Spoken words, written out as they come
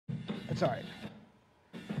It's all right.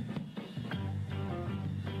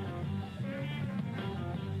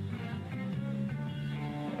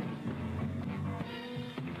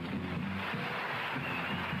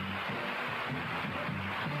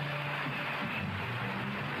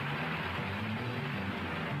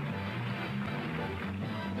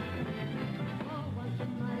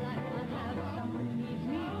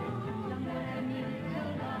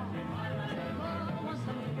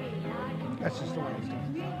 That's just the way it's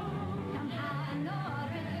done.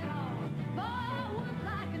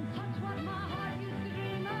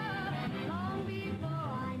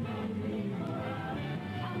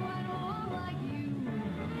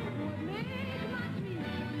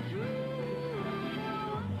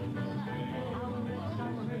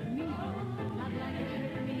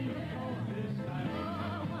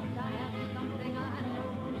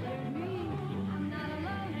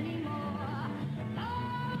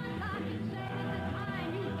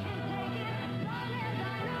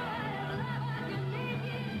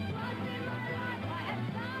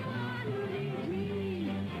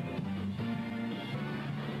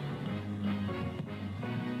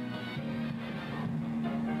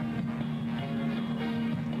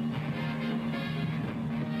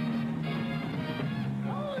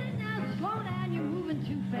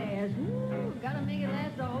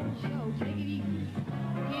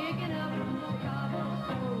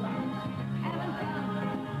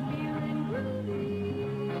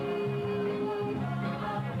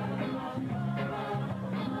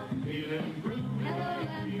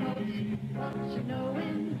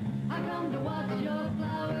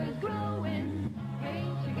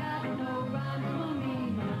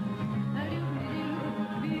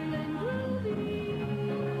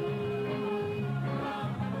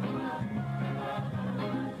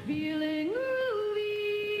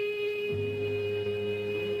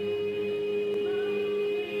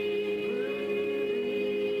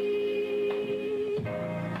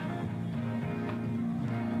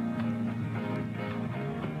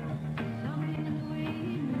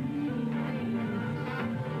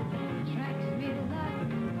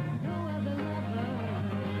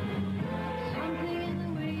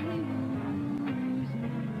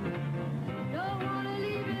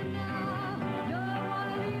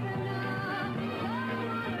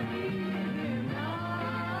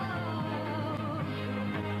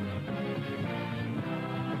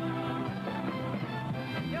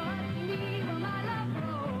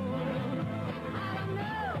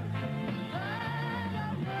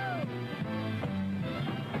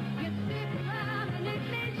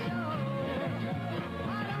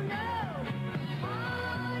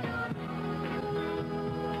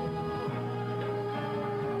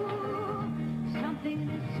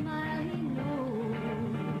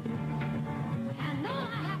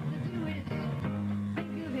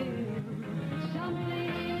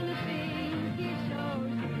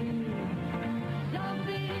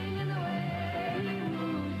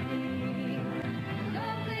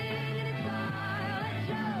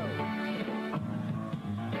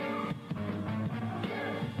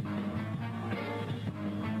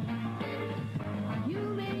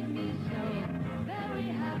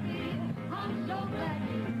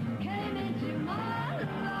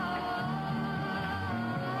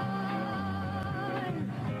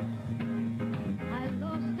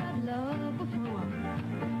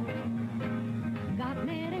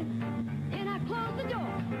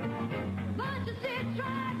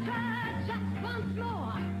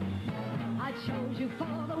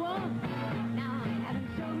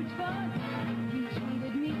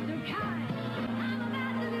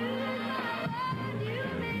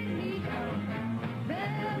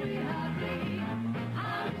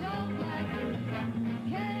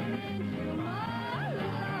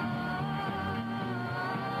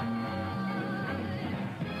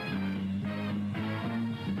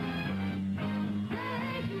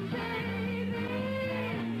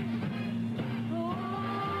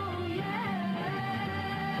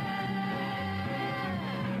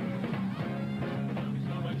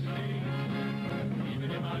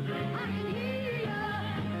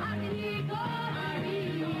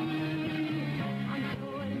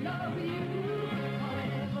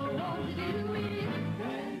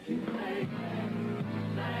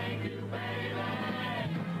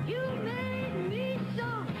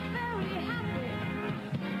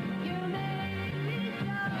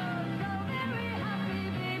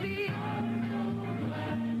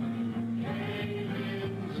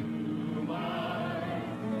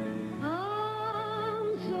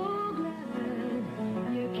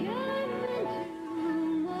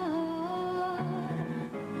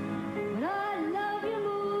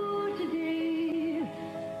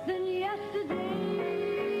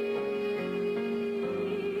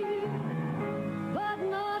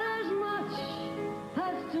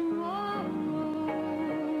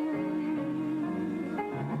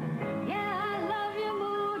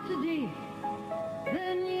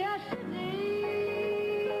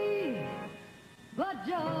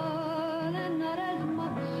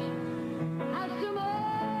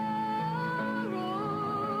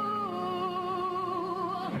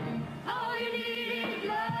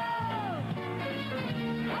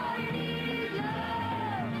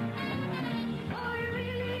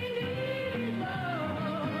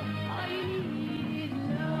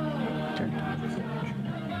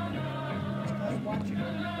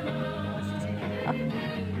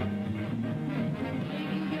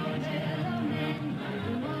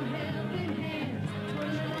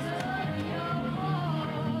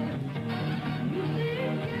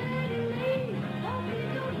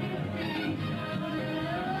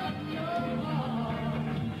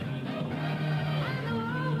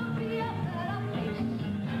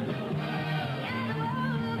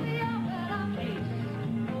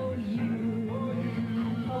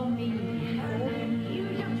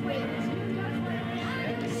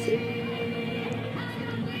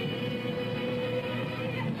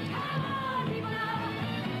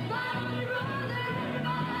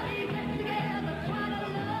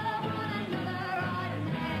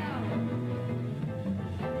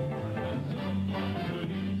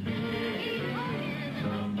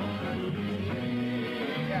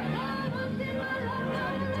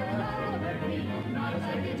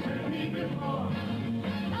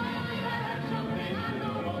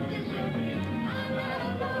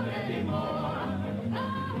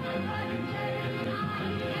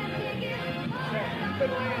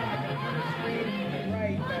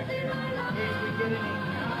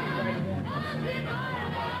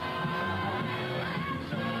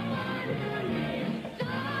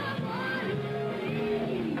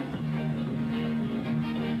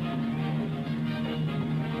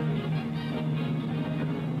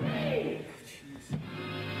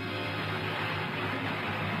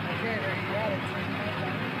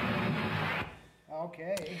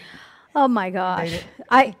 Okay. Oh my gosh.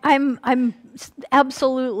 I'm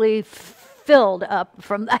absolutely filled up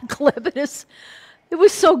from that clip. It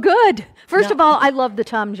was so good. First of all, I loved the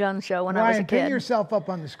Tom Jones show when I was a kid. Ryan, pin yourself up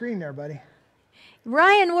on the screen there, buddy.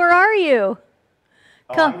 Ryan, where are you?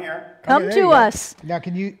 I'm here. Come to us. Now,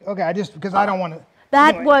 can you? Okay, because I don't want to.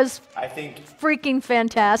 That was I think freaking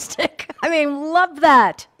fantastic. I mean, love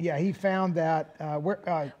that. Yeah, he found that.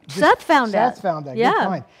 Seth found that. Seth found that. Yeah. Good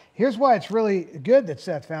find. Here's why it's really good that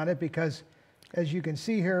Seth found it, because as you can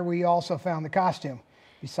see here, we also found the costume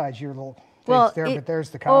besides your little face there, but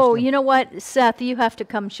there's the costume. Oh, you know what, Seth, you have to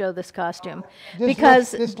come show this costume.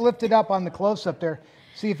 Just lift it up on the close-up there.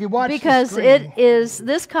 See, if you watch because the screen,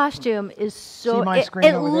 this costume is so, see my screen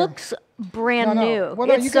it over looks there? brand new. Well,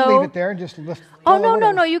 no, you can leave it there and just lift. Oh,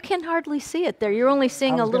 no, you can hardly see it there. You're only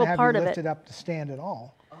seeing a little part of it. lift it up to stand and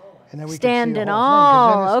all. And then we stand can see and the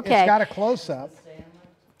whole thing, all, okay. It's got a close-up.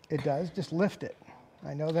 It does. Just lift it.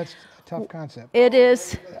 I know that's a tough concept. It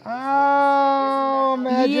is. Oh,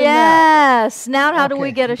 imagine yes. that. Now how do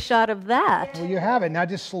we get a shot of that? Well, you have it. Now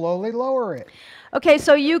just slowly lower it. Okay,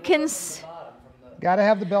 so you can... Got to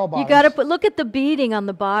have the bell bottom. You got to look at the beading on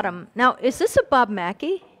the bottom. Now, is this a Bob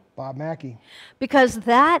Mackie? Bob Mackie. Because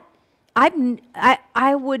that...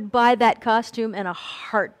 I would buy that costume in a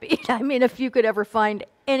heartbeat. I mean, if you could ever find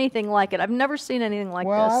anything like it. I've never seen anything like this.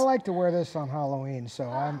 Well, I like to wear this on Halloween, so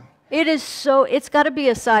I'm... It is so... It's got to be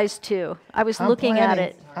a size 2. I was looking at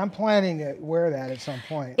it. I'm planning to wear that at some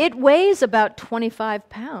point. It weighs about 25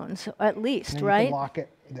 pounds, at least, and right? You can lock it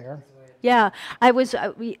there. Yeah.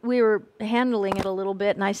 We were handling it a little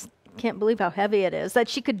bit, and I can't believe how heavy it is. That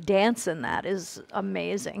she could dance in that is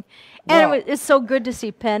amazing. And it's so good to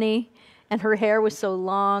see Penny. And her hair was so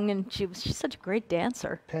long, and she's such a great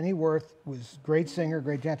dancer. Penny Worth was a great singer,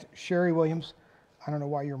 great dancer. Sherry Williams, I don't know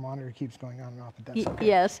why your monitor keeps going on and off, but that's okay.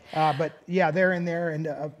 Yes. But yeah, they're in there, and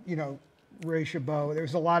Ray Chabot.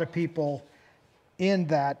 There's a lot of people in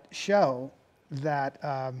that show that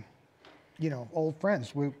old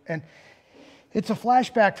friends. And it's a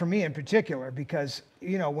flashback for me in particular because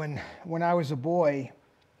when I was a boy,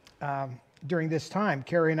 during this time,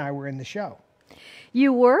 Carrie and I were in the show.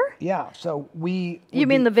 You were? Yeah, so we... You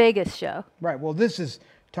mean the Vegas show? Right, well, this is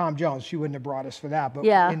Tom Jones. She wouldn't have brought us for that. But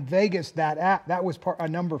yeah. In Vegas, that was a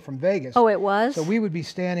number from Vegas. Oh, it was? So we would be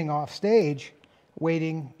standing off stage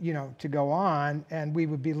waiting, to go on, and we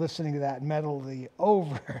would be listening to that melody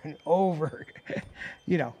over and over.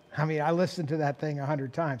 I mean, I listened to that thing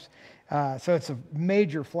 100 times. So it's a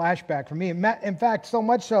major flashback for me. In fact, so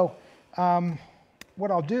much so,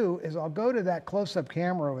 what I'll do is I'll go to that close-up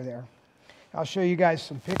camera over there. I'll show you guys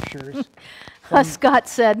some pictures. Scott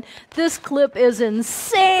said, "This clip is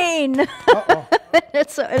insane." Uh-oh.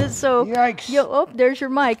 it's so. Yikes! There's your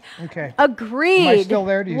mic. Okay. Agreed. Am I still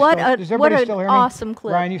there? Does everybody still hear me? Awesome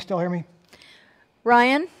clip. Ryan, you still hear me?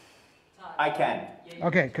 Ryan. I can.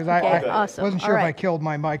 Okay, because I awesome. wasn't sure if I killed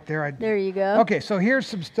my mic there. There you go. Okay, so here's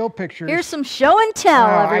some still pictures. Here's some show and tell,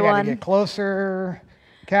 everyone. I got to get closer.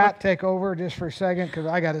 Kat, take over just for a second because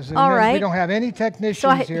I got to zoom in. Right. We don't have any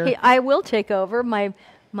technicians here. I will take over my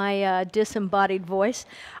disembodied voice.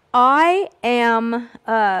 I am.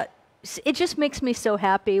 It just makes me so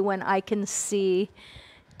happy when I can see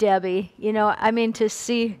Debbie. You know, I mean, to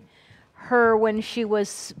see her when she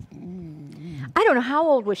was, I don't know, how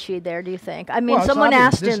old was she there, do you think? I mean, Well, it's someone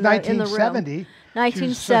obvious. asked This in the room. 1970.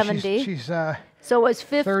 1970. She's So it was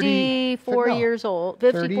 54 no, years old.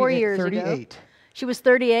 54 years 38. ago. She was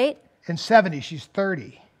 38? In 70, she's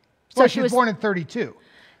 30. So Well, she she was was born in 32.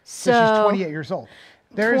 So So she's 28 years old.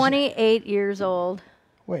 There's, 28 years old.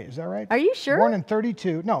 Wait, is that right? Are you sure? Born in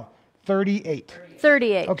 32. No, 38.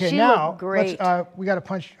 38. Okay, she now looked great. we got to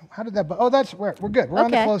punch. How did that? Oh, that's we're good. We're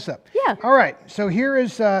on the Okay. close-up. Yeah. All right. So here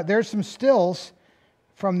is there's some stills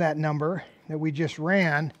from that number that we just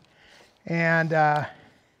ran, and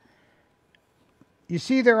you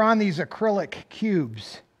see they're on these acrylic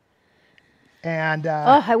cubes. And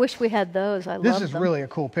oh, I wish we had those. I love them. this is really a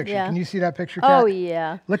cool picture. Yeah. Can you see that picture, Kat? Oh,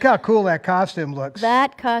 yeah. Look how cool that costume looks.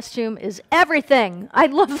 That costume is everything. I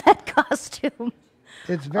love that costume.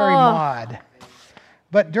 It's very mod.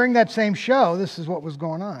 But during that same show, this is what was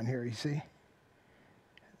going on here, you see.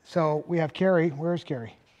 So we have Carrie. Where's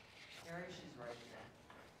Carrie? Carrie, she's right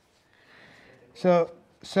there.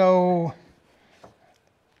 So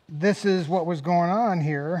this is what was going on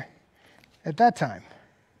here at that time.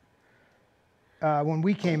 When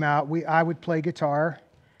we came out, I would play guitar,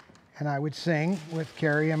 and I would sing with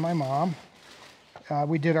Carrie and my mom.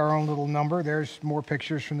 We did our own little number. There's more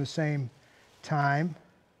pictures from the same time.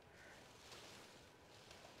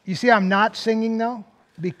 You see, I'm not singing, though,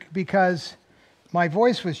 because my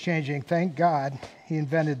voice was changing. Thank God he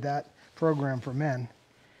invented that program for men,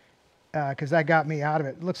 because that got me out of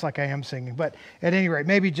it. It looks like I am singing, but at any rate,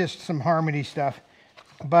 maybe just some harmony stuff.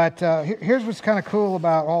 But here's what's kind of cool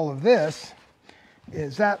about all of this,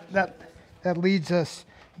 is that leads us,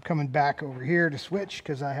 I'm coming back over here to switch,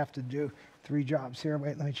 because I have to do 3 jobs here.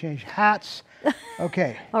 Wait, let me change hats.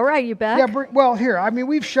 Okay. All right, you back? Yeah, well, here, I mean,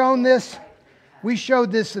 we've shown this. We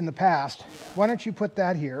showed this in the past. Why don't you put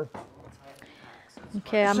that here?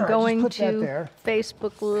 Okay, I'm Sorry, just going put that to there.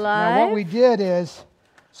 Facebook Live. Now, what we did is,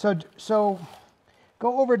 so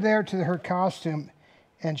go over there to her costume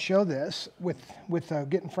and show this with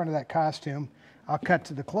get in front of that costume. I'll cut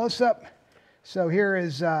to the close-up. So here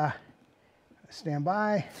is, stand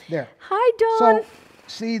by, there. Hi, Dawn. So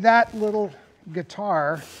see that little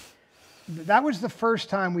guitar, that was the first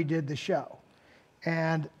time we did the show.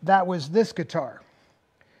 And that was this guitar,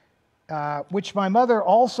 which my mother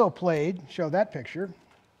also played. Show that picture.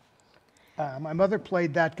 My mother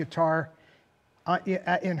played that guitar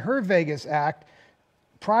in her Vegas act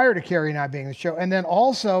prior to Carrie and I being in the show. And then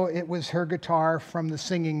also it was her guitar from The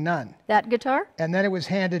Singing Nun. That guitar? And then it was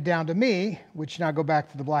handed down to me, which now go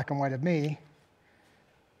back to the black and white of me,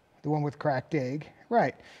 the one with cracked egg.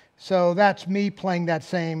 Right. So that's me playing that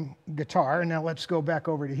same guitar. And now let's go back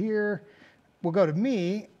over to here. We'll go to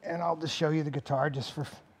me, and I'll just show you the guitar just for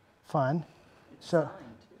fun. So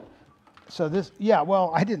this, yeah,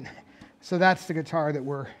 well, I didn't. So that's the guitar that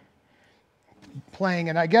we're playing,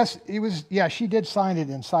 and I guess it was, yeah, she did sign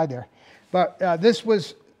it inside there. But this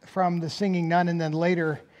was from The Singing Nun, and then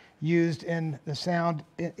later used in the sound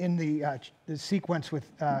in the sequence with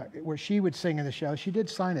where she would sing in the show. She did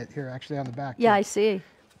sign it here, actually, on the back. Yeah, too. I see.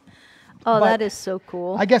 Oh, But that is so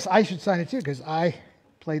cool. I guess I should sign it too, because I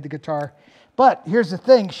played the guitar. But here's the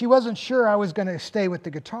thing, she wasn't sure I was going to stay with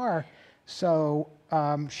the guitar, so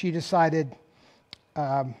she decided,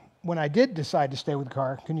 when I did decide to stay with the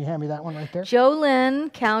guitar, can you hand me that one right there? Joe Lynn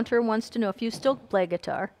Counter wants to know if you still play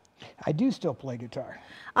guitar. I do still play guitar.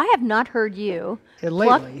 I have not heard you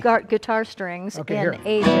Lately. pluck guitar strings Okay, in here.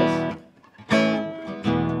 ages.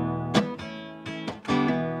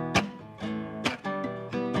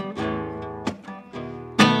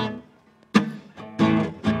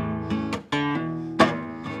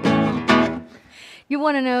 You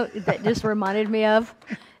want to know that just reminded me of?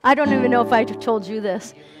 I don't even know if I told you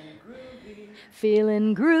this.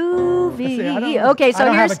 Feeling groovy. See, I don't know- Okay, so I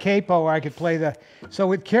don't here's have a capo where I could play the. So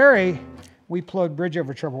with Carrie, we played Bridge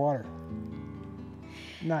Over Troubled Water.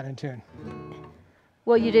 Not in tune.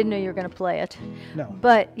 well, you didn't know you were going to play it. No.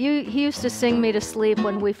 But he used to sing me to sleep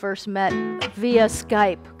when we first met via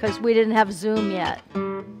Skype because we didn't have Zoom yet.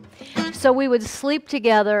 So we would sleep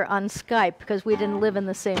together on Skype because we didn't live in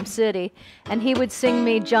the same city. And he would sing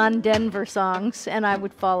me John Denver songs and I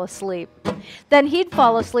would fall asleep. Then he'd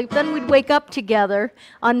fall asleep. Then we'd wake up together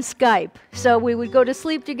on Skype. So we would go to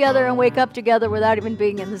sleep together and wake up together without even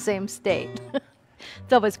being in the same state.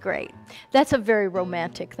 That was great. That's a very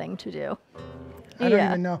romantic thing to do. I don't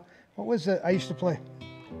even know. What was it I used to play?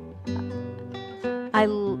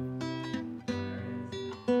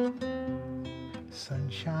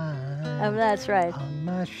 Sunshine Oh, that's right. on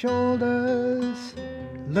my shoulders,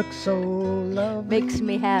 look so lovely. Makes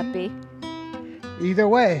me happy. Either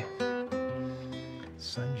way.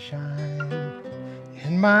 Sunshine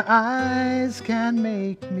in my eyes can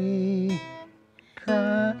make me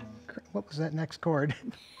cry. What was that next chord?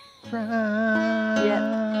 Cry.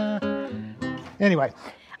 Yeah. Anyway.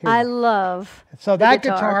 I love So the that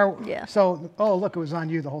guitar. Yeah. So, oh, look, it was on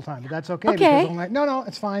you the whole time, but that's okay. Okay. Because I'm like, no,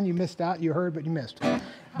 it's fine. You missed out. You heard, but you missed.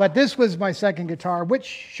 But this was my second guitar. Which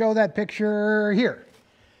show that picture here?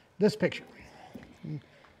 This picture.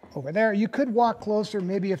 Over there. You could walk closer,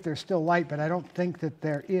 maybe if there's still light, but I don't think that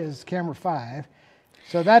there is. Camera 5.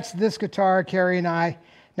 So that's this guitar, Carrie and I.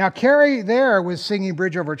 Now, Carrie there was singing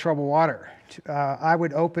Bridge Over Troubled Water. I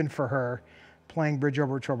would open for her playing Bridge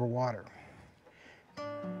Over Troubled Water.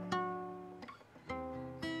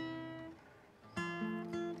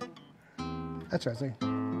 That's right. See.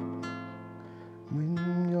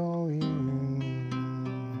 When you're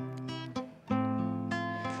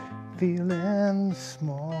feeling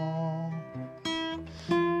small.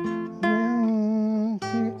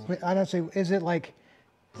 I don't say. Is it like?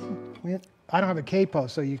 I don't have a capo,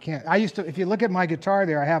 so you can't. I used to. If you look at my guitar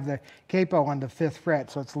there, I have the capo on the 5th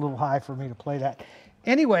fret, so it's a little high for me to play that.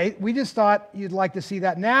 Anyway, we just thought you'd like to see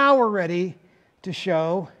that. Now we're ready to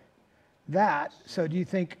show that. So do you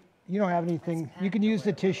think? You don't have anything. You can use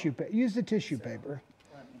the tissue. Use the tissue paper.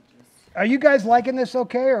 Are you guys liking this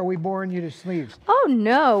okay, or are we boring you to sleeves? Oh,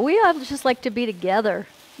 no. We all just like to be together.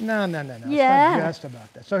 No. Yeah. It's not just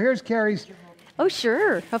about that. So here's Carrie's. Oh,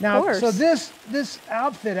 sure. Of course. So this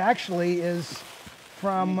outfit actually is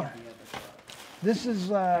from. This is.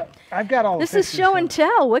 I've got all. This the is pictures show here. and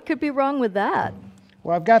tell. What could be wrong with that?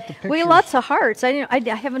 Well, I've got the pictures. We have lots of hearts. I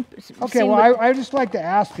haven't Okay, seen well, I just like to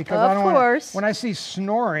ask because I Of don't want course. when I see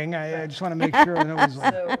snoring, I just want to make sure that it was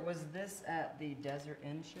like. So was this at the Desert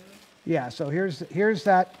Inn show? Yeah, so here's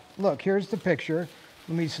that. Look, here's the picture.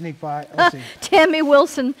 Let me sneak by. Let's see. Tammy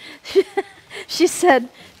Wilson. She said,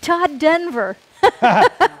 Todd Denver.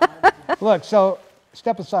 Look, so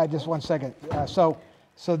step aside just 1 second. So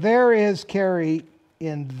there is Carrie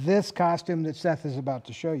in this costume that Seth is about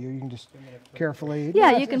to show you. You can just carefully.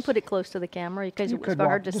 Yeah, you can put it close to the camera because You it was could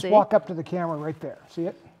hard to just see. walk up to the camera right there. See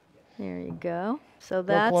it? There you go. So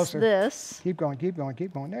that's closer. this. Keep going.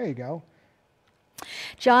 There you go.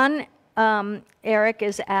 John Eric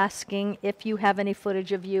is asking if you have any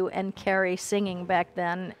footage of you and Carrie singing back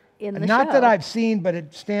then in the Not show. that I've seen, but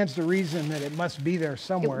it stands to reason that it must be there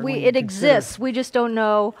somewhere. when you It consider- exists. We just don't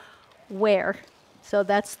know where. So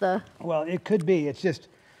that's the. Well, it could be. It's just.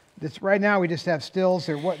 Right now we just have stills.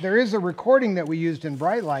 There is a recording that we used in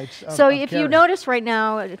Bright Lights. So of if Carrie. you notice right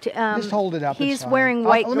now, Just hold it up. it's he's fine. wearing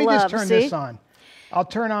white Let me gloves. just turn see? this on. I'll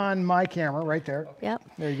turn on my camera right there. Yep.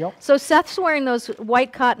 There you go. So Seth's wearing those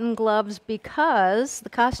white cotton gloves because the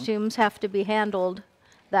costumes have to be handled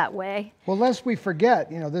that way. Well, lest we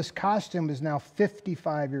forget, this costume is now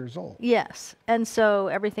 55 years old. Yes, and so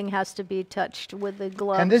everything has to be touched with the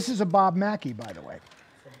gloves. And this is a Bob Mackie, by the way.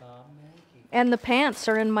 And the pants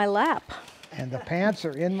are in my lap. And the pants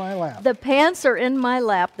are in my lap. The pants are in my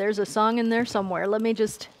lap. There's a song in there somewhere. Let me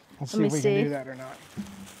just. Let's let see me if we see. can do that or not.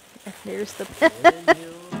 There's the.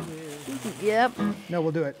 Yep. No,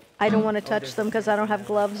 we'll do it. I don't want to touch them because I don't have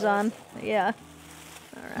gloves on. Yeah.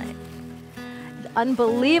 All right.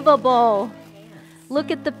 Unbelievable.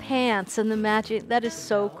 Look at the pants and the matching. That is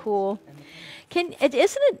so cool. Isn't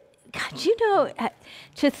it? God,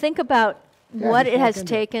 to think about what just it walk has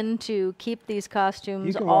into it. taken to keep these You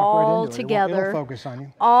costumes can walk all right into it. together, It'll focus on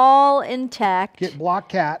you. all intact, Get block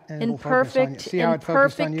cat and in it'll focus on you. perfect, See how in it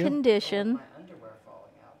focused on perfect you? condition. My underwear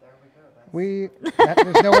falling out. There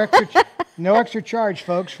we go. There's no extra charge,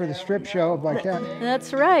 folks, for the strip show like that.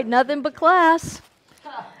 That's right. Nothing but class.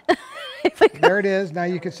 There it is. Now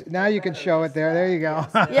you can show it there. There you go.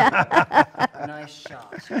 Nice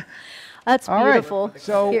shot. That's All right, beautiful.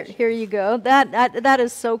 so- here you go. That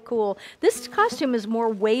is so cool. This costume is more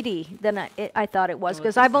weighty than I thought it was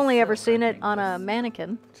because I've only ever seen it on a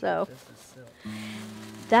mannequin. So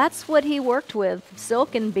that's what he worked with: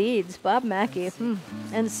 silk and beads. Bob Mackie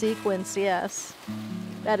and sequins. Yes,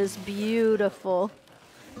 that is beautiful.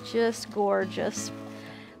 Just gorgeous.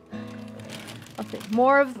 Okay,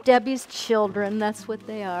 more of Debbie's children. That's what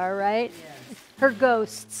they are, right? Her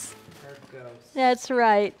ghosts. Her ghost. That's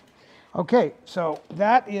right. Okay, so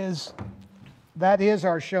that is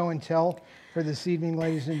our show and tell for this evening,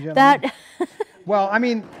 ladies and gentlemen. That. Well, I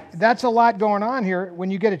mean, that's a lot going on here. When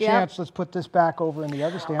you get a Yep. chance, let's put this back over in the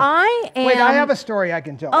other stand. I am. Wait, I have a story I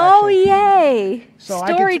can tell. Oh, actually. yay! So I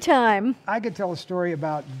could Story t- time. I could tell a story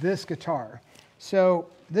about this guitar. So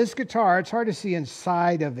this guitar, it's hard to see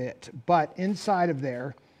inside of it, but inside of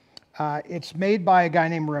there, it's made by a guy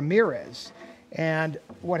named Ramirez. And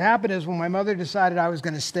what happened is when my mother decided I was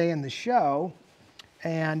going to stay in the show,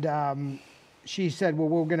 and she said, well,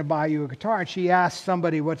 we're going to buy you a guitar. And she asked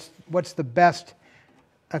somebody, what's the best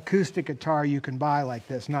acoustic guitar you can buy like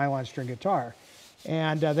this, nylon string guitar?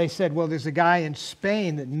 And they said, well, there's a guy in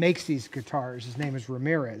Spain that makes these guitars. His name is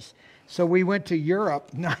Ramirez. So we went to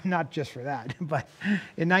Europe, not just for that, but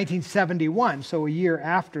in 1971, so a year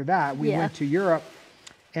after that, we went to Europe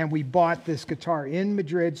and we bought this guitar in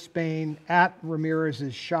Madrid, Spain, at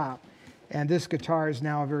Ramirez's shop. And this guitar is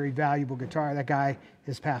now a very valuable guitar. That guy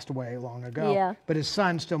has passed away long ago. Yeah. But his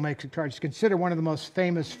son still makes guitars. It's considered one of the most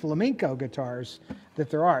famous flamenco guitars that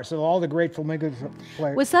there are. So all the great flamenco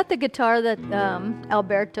players... Was that the guitar that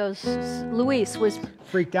Luis was...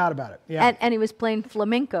 freaked out about it, yeah. And he was playing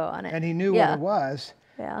flamenco on it. And he knew what it was.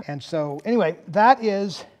 Yeah. And so, anyway, that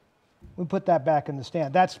is... We put that back in the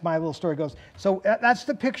stand. That's my little story goes. So that's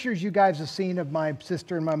the pictures you guys have seen of my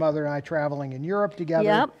sister and my mother and I traveling in Europe together.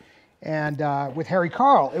 Yep. And with Harry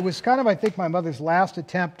Carl. It was kind of, I think, my mother's last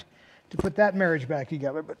attempt to put that marriage back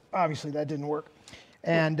together, but obviously that didn't work.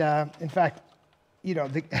 And in fact, you know,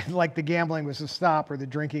 like the gambling was to stop or the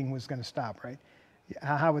drinking was going to stop, right?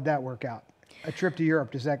 How would that work out? A trip to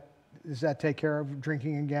Europe, does that take care of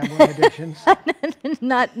drinking and gambling addictions?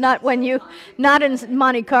 not in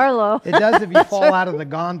Monte Carlo. It does if you fall out of the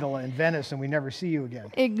gondola in Venice and we never see you again.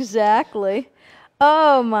 Exactly.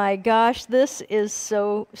 Oh my gosh, this is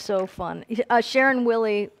so fun. Sharon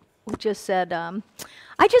Willie just said,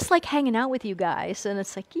 I just like hanging out with you guys. And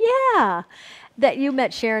it's like, yeah. That you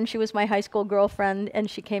met Sharon, she was my high school girlfriend, and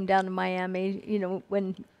she came down to Miami, you know,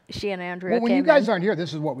 when she and Andrea came when you guys aren't here,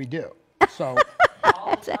 this is what we do. So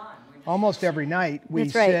All the time. almost every night we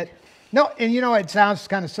That's right. sit. No, and you know, it sounds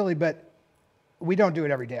kind of silly, but we don't do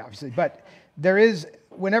it every day, obviously. But there is,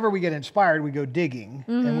 whenever we get inspired, we go digging,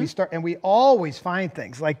 and we always find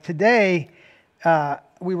things. Like today,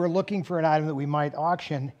 we were looking for an item that we might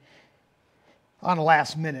auction on the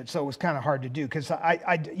last minute, so it was kind of hard to do because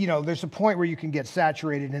you know, there's a point where you can get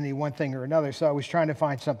saturated in any one thing or another. So I was trying to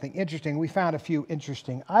find something interesting. We found a few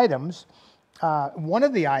interesting items. One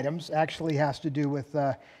of the items actually has to do with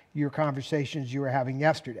your conversations you were having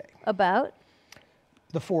yesterday. About?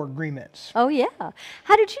 The 4 agreements. Oh yeah.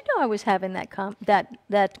 How did you know I was having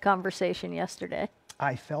that conversation yesterday?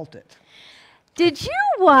 I felt it. Did you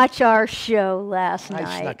watch our show last night?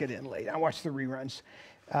 I snuck it in late. I watched the reruns.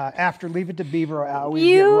 After Leave It to Beaver, I always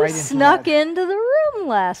you get right into snuck that. into the room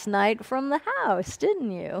last night from the house,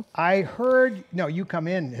 didn't you? I heard, no, you come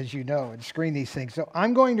in, as you know, and screen these things. So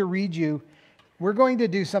I'm going to read you, we're going to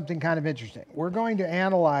do something kind of interesting. We're going to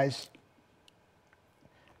analyze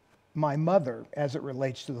my mother as it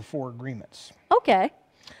relates to the 4 agreements. Okay.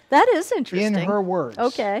 That is interesting. In her words.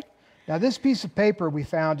 Okay. Now, this piece of paper we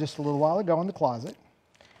found just a little while ago in the closet.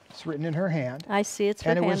 It's written in her hand. I see it's her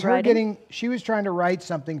and it was her handwriting. she was trying to write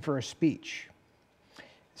something for a speech.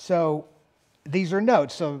 So these are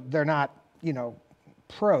notes, so they're not, you know,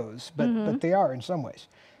 prose, but they are in some ways.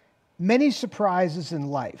 Many surprises in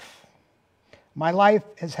life. My life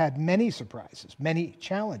has had many surprises, many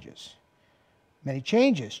challenges, many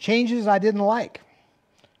changes. Changes I didn't like.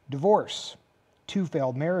 Divorce, 2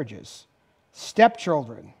 failed marriages,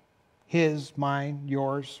 stepchildren, his, mine,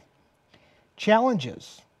 yours.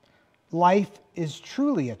 Challenges. Life is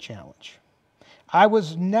truly a challenge. I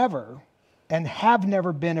was never and have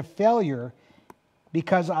never been a failure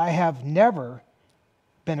because I have never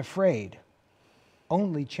been afraid,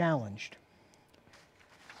 only challenged.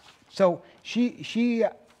 So she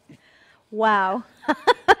Wow.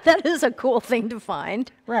 That is a cool thing to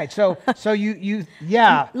find. right. So you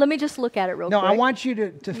yeah. Let me just look at it real quick. No, I want you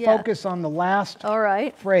to focus on the last All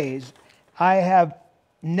right. phrase. I have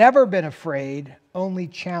never been afraid, only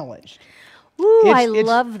challenged. Ooh, It's- I it's-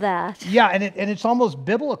 love that. Yeah, and it's almost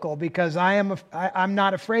biblical because I'm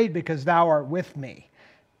not afraid because thou art with me.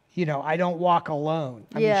 You know, I don't walk alone.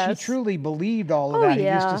 I mean, Yes. she truly believed all of Oh, that. He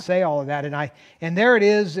used yeah. to say all of that, and there it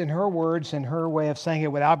is in her words and her way of saying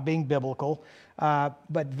it without being biblical,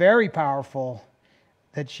 but very powerful.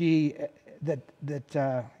 That she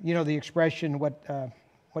you know, the expression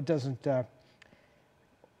what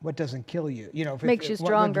doesn't kill you, you know, Makes you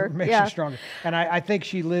stronger. makes Yeah. you stronger. And I think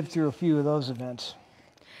she lived through a few of those events.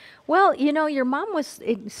 Well, you know, your mom was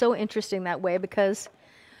so interesting that way because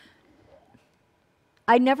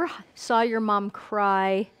I never saw your mom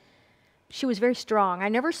cry. She was very strong. I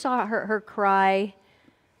never saw her cry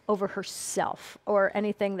over herself or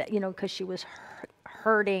anything that, you know, because she was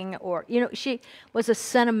hurting or, you know, she was a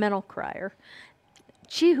sentimental crier.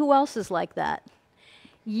 Gee, who else is like that?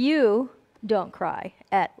 You don't cry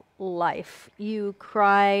at life. You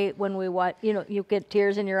cry when we watch, you get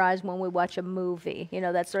tears in your eyes when we watch a movie,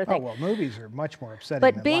 that sort of Oh, thing. well, movies are much more upsetting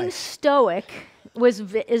But than being life. stoic is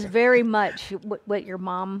very much what your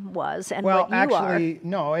mom was and Well, what you are. actually,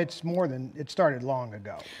 no, it's more than, it started long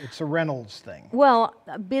ago. It's a Reynolds thing. Well,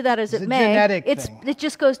 be that as It's it a may, genetic thing. it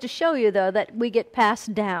just goes to show you, though, that we get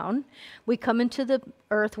passed down. We come into the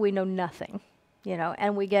earth, we know nothing,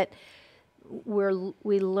 and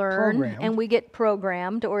we learn Programmed. and we get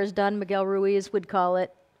programmed, or as Don Miguel Ruiz would call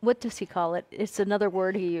it, what does he call it? It's another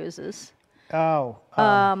word he uses. Oh,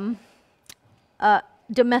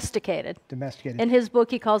 Domesticated. domesticated. In his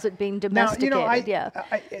book, he calls it being domesticated. Now,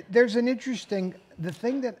 there's the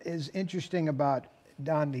thing that is interesting about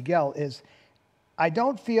Don Miguel is I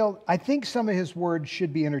think some of his words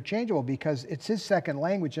should be interchangeable because it's his second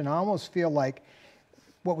language, and I almost feel like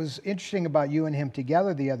what was interesting about you and him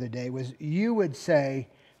together the other day was you would say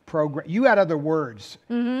program, you had other words,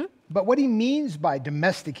 but what he means by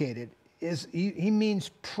domesticated is he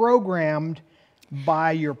means programmed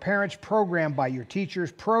by your parents, programmed by your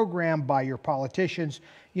teachers, programmed by your politicians,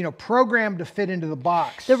 programmed to fit into the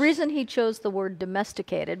box. The reason he chose the word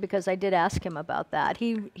domesticated, because I did ask him about that,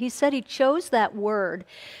 he said he chose that word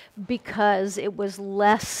because it was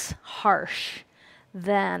less harsh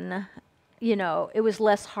than, it was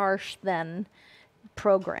less harsh than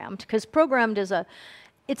programmed. Because programmed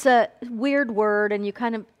it's a weird word, and you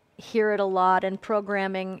kind of hear it a lot, and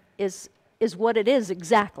programming is what it is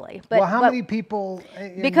exactly. But, well, how many people...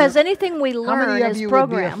 Because anything we learn how many of is you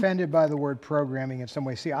program. would be offended by the word programming in some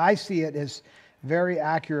way? See, I see it as a very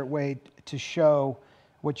accurate way to show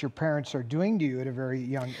what your parents are doing to you at a very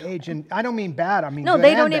young age. And I don't mean bad, I mean No, good they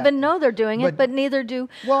and don't bad. even know they're doing it, but neither do...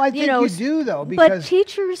 Well, I think you do, though, But because...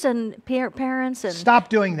 teachers and parents and... Stop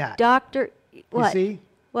doing that. Doctor... What? You see?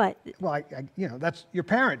 What? Well, that's your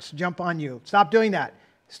parents jump on you. Stop doing that.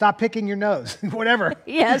 Stop picking your nose. Whatever.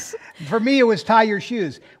 Yes. For me, it was tie your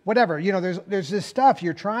shoes. Whatever. There's this stuff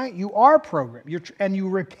you are programmed. And you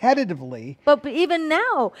repetitively. But even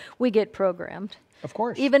now, we get programmed. Of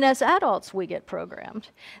course. Even as adults, we get programmed.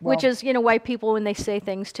 Which is, why people, when they say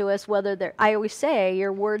things to us, I always say,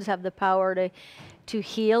 your words have the power to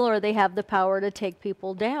heal, or they have the power to take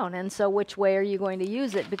people down. And so which way are you going to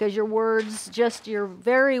use it? Because your words, just your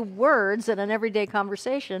very words in an everyday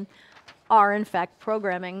conversation, are in fact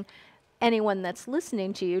programming anyone that's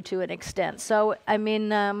listening to you to an extent. So, I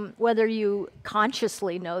mean, whether you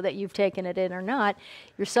consciously know that you've taken it in or not,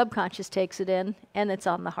 your subconscious takes it in, and it's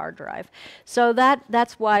on the hard drive. So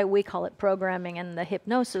that's why we call it programming in the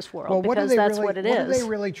hypnosis world, because that's what it is. What are they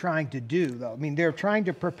really trying to do, though? I mean, they're trying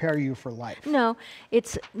to prepare you for life. No,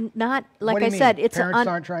 it's not, like What do I you said, mean? it's... Parents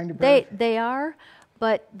aren't trying to prepare? They are,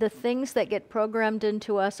 but the things that get programmed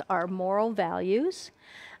into us are moral values,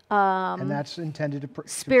 and that's intended to...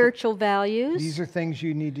 spiritual values. These are things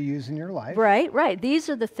you need to use in your life. Right. These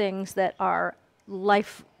are the things that are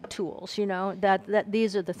life tools, that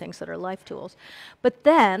these are the things that are life tools. But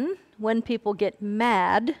then, when people get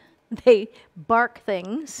mad, they bark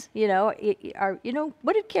things, what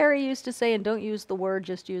did Carrie used to say? And don't use the word,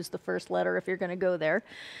 just use the first letter if you're going to go there.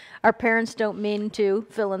 Our parents don't mean to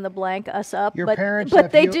fill in the blank us up,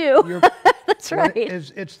 but they do. That's right.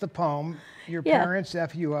 It's the poem. Your parents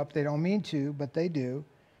F you up. They don't mean to, but they do.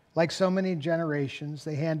 Like so many generations,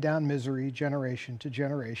 they hand down misery generation to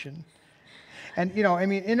generation. And,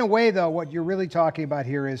 in a way, though, what you're really talking about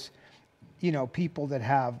here is, people that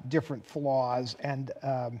have different flaws, and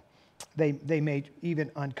they may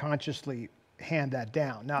even unconsciously hand that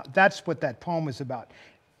down. Now, that's what that poem is about.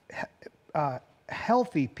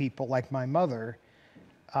 Healthy people like my mother,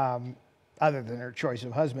 other than her choice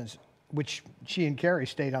of husbands, which she and Carrie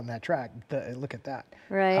stayed on that track. Look at that.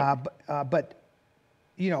 Right. But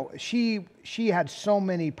she had so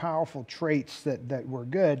many powerful traits that were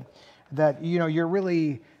good that,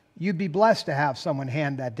 you'd be blessed to have someone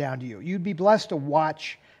hand that down to you. You'd be blessed to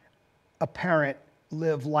watch a parent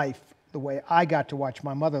live life the way I got to watch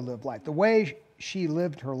my mother live life. The way she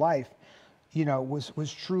lived her life,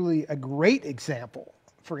 was truly a great example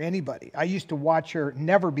for anybody. I used to watch her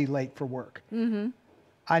never be late for work. Mm-hmm.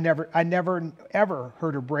 I never ever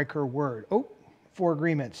heard her break her word. 4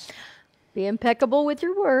 agreements. Be impeccable with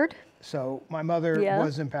your word. So my mother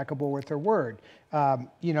was impeccable with her word. I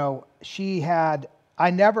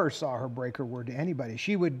never saw her break her word to anybody.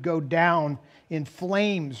 She would go down in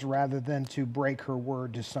flames rather than to break her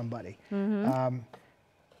word to somebody. Mm-hmm.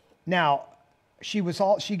 Now, she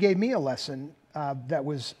gave me a lesson that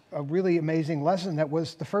was a really amazing lesson. That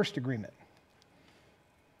was the first agreement.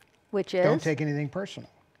 Which is? Don't take anything personal.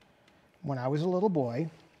 When I was a little boy,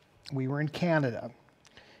 we were in Canada,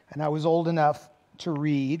 and I was old enough to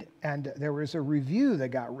read, and there was a review that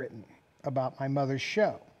got written about my mother's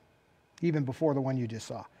show, even before the one you just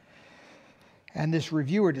saw. And this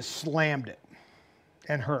reviewer just slammed it,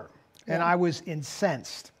 and her. And I was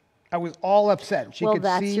incensed. I was all upset. She Well, could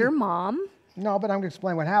that's see, your mom. No, but I'm going to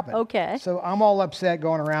explain what happened. Okay. So I'm all upset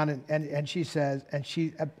going around, and she says, and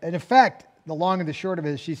she, in effect, the long and the short of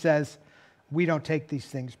it is she says, we don't take these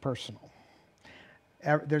things personal.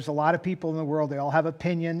 There's a lot of people in the world, they all have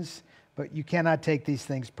opinions, but you cannot take these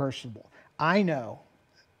things personal. I know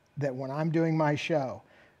that when I'm doing my show,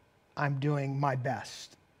 I'm doing my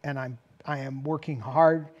best, and I am working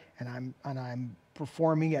hard, and I'm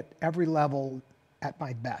performing at every level at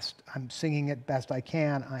my best. I'm singing as best I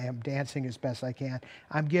can. I am dancing as best I can.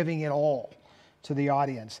 I'm giving it all to the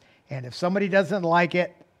audience. And if somebody doesn't like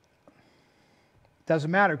it,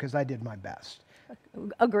 doesn't matter because I did my best.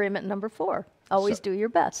 Agreement number 4. Always do your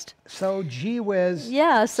best. So gee whiz.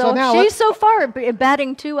 Yeah, so now she's so far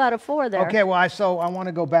batting 2 out of 4 there. Okay, well, I want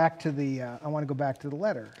to go back to the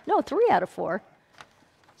letter. No, 3 out of 4.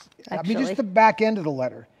 Actually. I mean, just the back end of the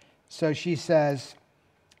letter. So she says,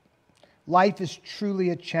 life is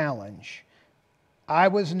truly a challenge. I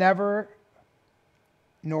was never,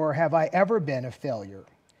 nor have I ever been a failure,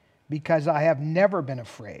 because I have never been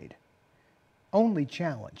afraid, only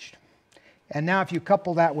challenged. And now if you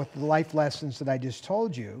couple that with the life lessons that I just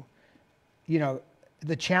told you, you know,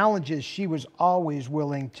 the challenges she was always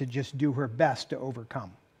willing to just do her best to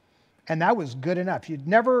overcome. And that was good enough. She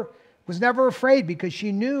was never afraid because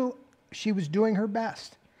she knew she was doing her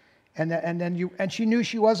best. And she knew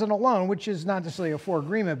she wasn't alone, which is not necessarily a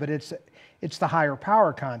foreagreement, but it's the higher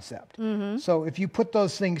power concept. Mm-hmm. So if you put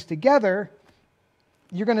those things together,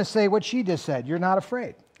 you're going to say what she just said. You're not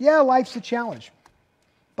afraid. Yeah, life's a challenge,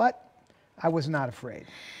 but I was not afraid.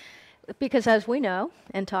 Because as we know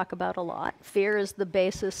and talk about a lot, fear is the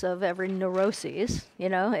basis of every neuroses. You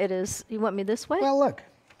know, it is. You want me this way? Well,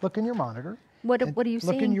 look in your monitor. What are you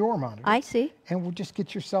seeing? Look in your monitor. I see. And we'll just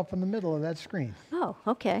get yourself in the middle of that screen. Oh,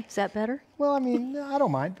 okay. Is that better? Well, I mean, I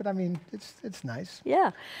don't mind, but I mean, it's nice.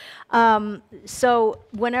 Yeah. So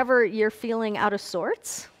whenever you're feeling out of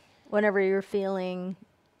sorts, whenever you're feeling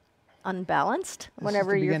unbalanced,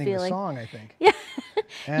 whenever you're feeling of a song, I think. Yeah.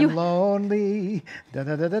 And lonely, da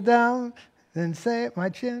da da da da, then say it, my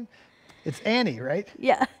chin. It's Annie, right?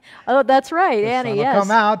 Yeah. Oh, that's right, Annie. Sun will Yes.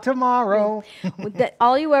 come out tomorrow.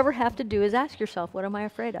 All you ever have to do is ask yourself, "What am I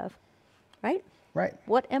afraid of?" Right? Right.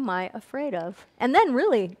 What am I afraid of? And then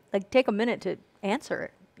really, take a minute to answer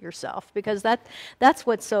it yourself, because that's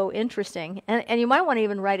what's so interesting. And you might want to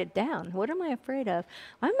even write it down. What am I afraid of?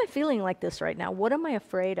 Why am I feeling like this right now? What am I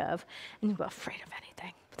afraid of? And you go, afraid of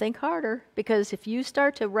anything. Think harder, because if you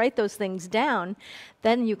start to write those things down,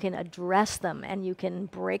 then you can address them and you can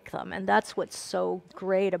break them. And that's what's so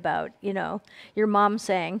great about, your mom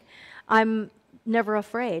saying, I'm never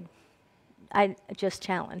afraid. I just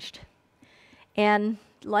challenged. And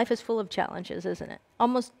life is full of challenges, isn't it?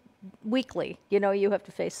 Almost weekly, you have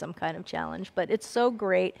to face some kind of challenge, but it's so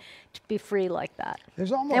great to be free like that.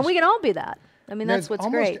 And we can all be that. I mean, that's what's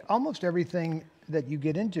great. Almost everything that you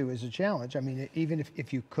get into is a challenge. I mean, even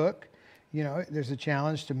if you cook, there's a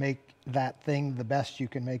challenge to make that thing the best you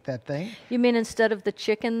can make that thing. You mean instead of the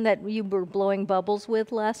chicken that you were blowing bubbles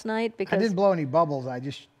with last night? Because I didn't blow any bubbles. I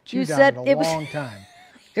just chewed on it a long time.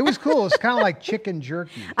 It was cool. It's kind of like chicken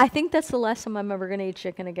jerky. I think that's the last time I'm ever going to eat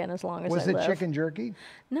chicken again as long as I live. Was it chicken jerky?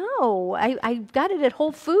 No, I got it at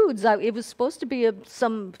Whole Foods. It was supposed to be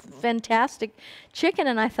some fantastic chicken,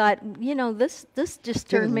 and I thought, this just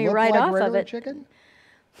turned me right off of it. Chicken?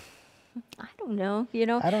 I don't know.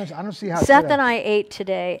 I don't see how. Seth and I ate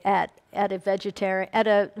today at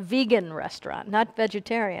a vegan restaurant, not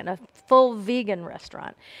vegetarian, a full vegan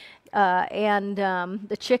restaurant. And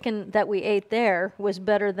the chicken that we ate there was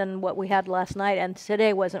better than what we had last night, and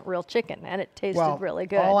today wasn't real chicken, and it tasted really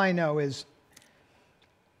good. All I know is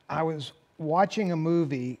I was watching a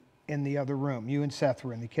movie in the other room. You and Seth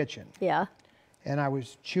were in the kitchen. Yeah. And I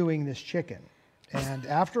was chewing this chicken. And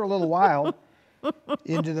after a little while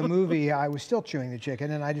into the movie, I was still chewing the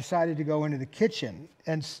chicken, and I decided to go into the kitchen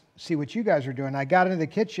and see what you guys were doing. I got into the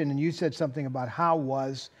kitchen, and you said something about how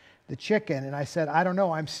was the chicken, and I said, I don't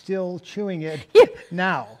know, I'm still chewing it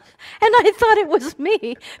now. And I thought it was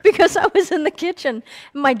me because I was in the kitchen.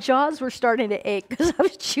 My jaws were starting to ache because I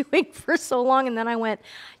was chewing for so long, and then I went,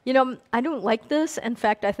 I don't like this. In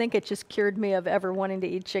fact, I think it just cured me of ever wanting to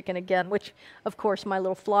eat chicken again, which, of course, my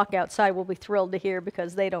little flock outside will be thrilled to hear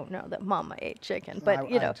because they don't know that Mama ate chicken. But,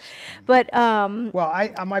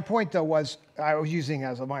 my point, though, was I was using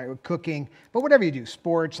as my cooking, but whatever you do,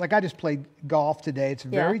 sports, like I just played golf today. It's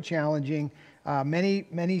very challenging. Many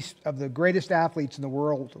of the greatest athletes in the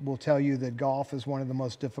world will tell you that golf is one of the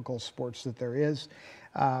most difficult sports that there is.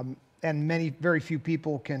 And very few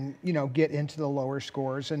people can, get into the lower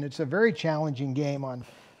scores. And it's a very challenging game on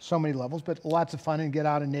so many levels, but lots of fun and get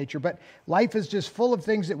out in nature. But life is just full of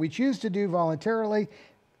things that we choose to do voluntarily.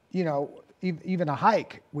 Even a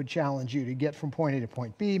hike would challenge you to get from point A to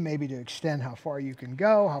point B, maybe to extend how far you can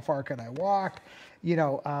go, how far can I walk.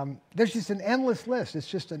 There's just an endless list. It's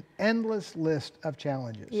just an endless list of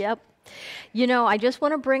challenges. Yep. I just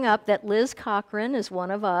want to bring up that Liz Cochran is one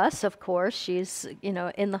of us, of course. She's,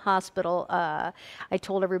 in the hospital. I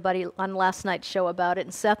told everybody on last night's show about it,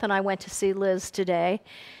 and Seth and I went to see Liz today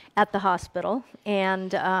at the hospital,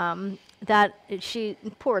 and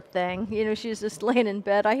poor thing, she's just laying in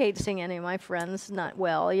bed. I hate seeing any of my friends not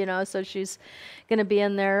well, so she's going to be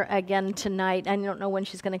in there again tonight. I don't know when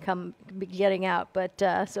she's going to be getting out, but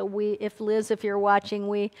if you're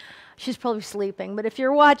watching, she's probably sleeping, but if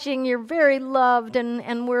you're watching, you're very loved,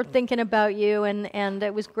 and we're thinking about you, and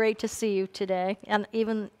it was great to see you today, and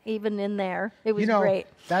even in there, it was great.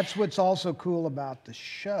 That's what's also cool about the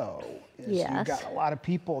show, is Yes. you've got a lot of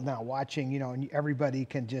people now watching, and everybody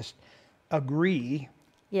can just agree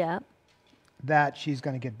that she's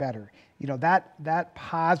going to get better. That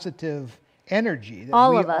positive energy that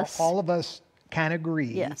all of us can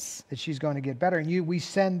agree that she's going to get better. And we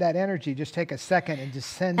send that energy. Just take a second and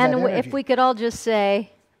just send that energy. And if we could all just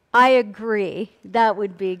say, I agree, that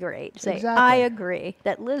would be great. Say, Exactly. I agree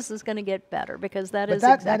that Liz is going to get better, because that is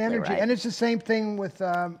exactly that energy, right. and it's the same thing with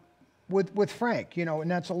Frank,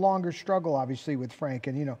 and that's a longer struggle, obviously, with Frank,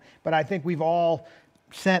 and but I think we've all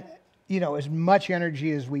sent as much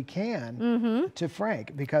energy as we can to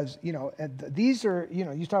Frank, because these are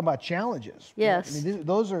you talk about challenges. Yes.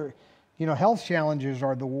 Those are health challenges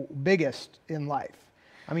are the biggest in life.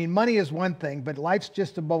 I mean, money is one thing, but life's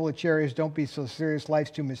just a bowl of cherries. Don't be so serious.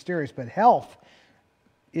 Life's too mysterious. But health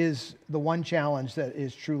is the one challenge that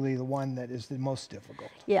is truly the one that is the most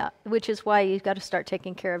difficult. Yeah, which is why you've got to start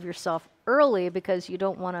taking care of yourself early, because you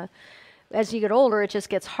don't want to, as you get older, it just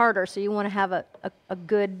gets harder. So you want to have a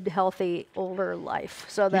good, healthy, older life.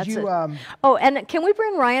 So that's it. Oh, and can we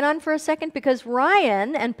bring Ryan on for a second? Because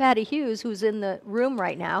Ryan and Patty Hughes, who's in the room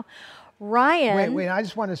right now, Ryan... Wait, I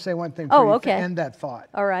just want to say one thing okay. to end that thought.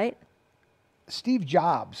 All right. Steve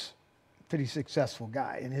Jobs, pretty successful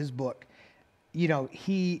guy, in his book, when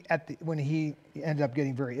he ended up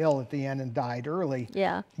getting very ill at the end and died early,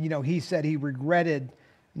 he said he regretted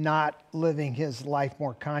not living his life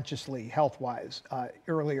more consciously, health-wise,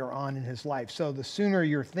 earlier on in his life. So the sooner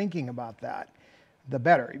you're thinking about that, the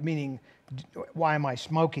better. Meaning, why am I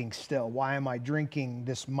smoking still? Why am I drinking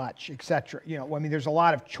this much, etc.? There's a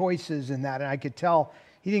lot of choices in that, and I could tell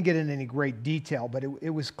he didn't get into any great detail, but it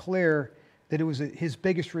was clear that it was his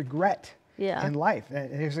biggest regret in life. And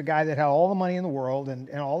here's a guy that had all the money in the world and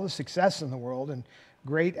all the success in the world and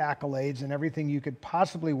great accolades and everything you could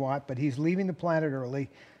possibly want, but he's leaving the planet early,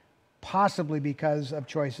 possibly because of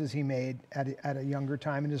choices he made at a younger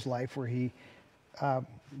time in his life where he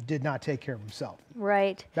did not take care of himself.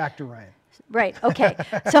 Right. Back to Ryan. Right, okay.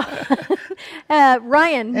 So,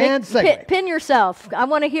 Ryan, pin yourself. I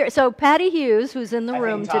want to hear. So, Patty Hughes, who's in the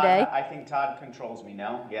room today. I think Todd controls me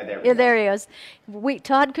now. Yeah, there we go. Yeah, there he is.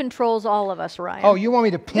 Todd controls all of us, Ryan. Oh, you want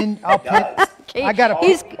me to pin? I'll pin. Okay. I got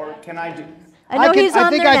to. Or can I do? I know he's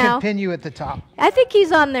on there now. I think I can pin you at the top. I think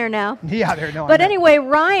he's on there now. Yeah, there. No. But anyway,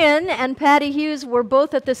 Ryan and Patty Hughes were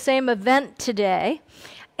both at the same event today.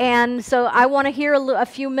 And so I want to hear a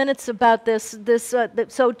few minutes about this.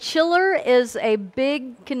 So Chiller is a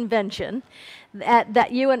big convention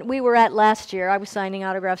that you and we were at last year. I was signing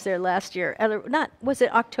autographs there last year. Was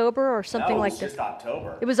it October or something like that? No, it was just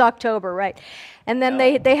October. It was October, right. And then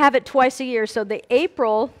they have it twice a year. So the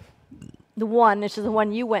April, which is the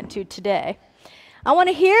one you went to today. I want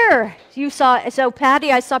to hear.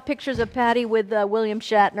 Patty, I saw pictures of Patty with William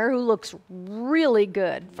Shatner, who looks really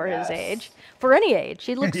good for his age. For any age.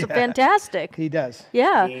 He looks fantastic. He does.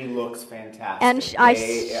 Yeah. He looks fantastic.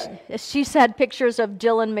 And she's had pictures of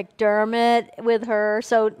Dylan McDermott with her.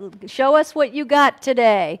 So show us what you got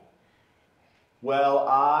today. Well,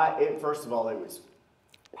 first of all, it was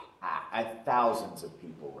thousands of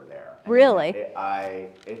people were there. Really?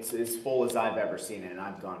 It's as full as I've ever seen it, and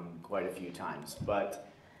I've gone quite a few times. But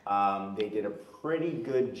they did a pretty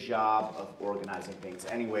good job of organizing things.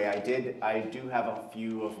 Anyway, I do have a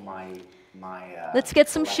few of my Let's get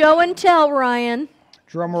some show and tell, Ryan.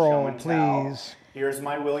 Drum roll, please. Here's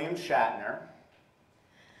my William Shatner.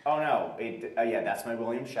 Oh no, that's my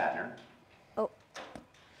William Shatner.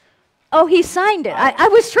 Oh, he signed it. I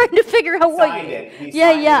was trying to figure out what. Signed it.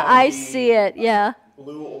 I see it. Yeah.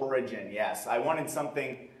 Blue Origin, yes. I wanted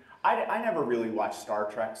something. I never really watched Star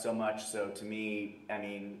Trek so much, so to me, I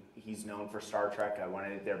mean, he's known for Star Trek. I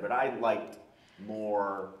wanted it there, but I liked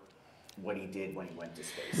more what he did when he went to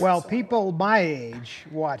space. Well, So people my age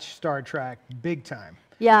watch Star Trek big time.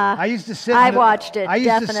 Yeah. I used to sit. I in the, watched it, I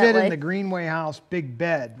used to sit in definitely. the Greenway House big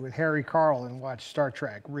bed with Harry Carl and watch Star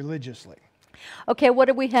Trek religiously. Okay, what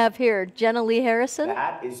do we have here? Jenna Lee Harrison?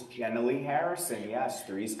 that is Jenna Lee Harrison, yes,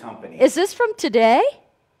 Three's Company. Is this from today?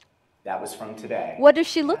 That was from today. What does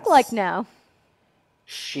she look Yes. like now?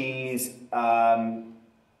 She's Be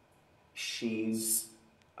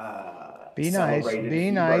nice. celebrated Be a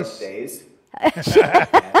few nice. birthdays.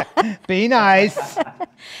 Be nice.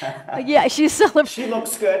 Yeah, she's celebrating. She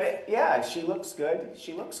looks good. Yeah, she looks good.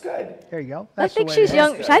 She looks good. There you go. I That's the think way she's it is.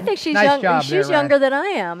 young. good. I think she's Nice young. job She's there, Ryan. younger than I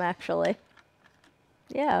am, actually.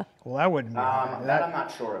 Yeah. Well, that wouldn't be. That I'm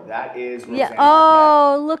not sure of. That is Roseanne Yeah. Arquette.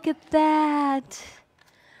 Oh, look at that.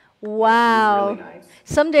 Wow. She's really nice.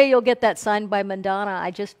 Someday you'll get that signed by Madonna.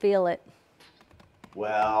 I just feel it.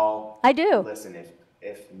 Well, I do. Listen,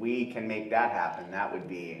 if we can make that happen, that would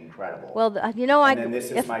be incredible. Well, you know, and then this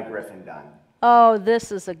is if- my Griffin done. Oh,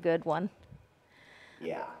 this is a good one.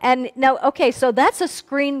 Yeah. And now, okay, so that's a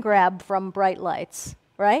screen grab from Bright Lights,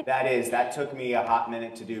 right? That took me a hot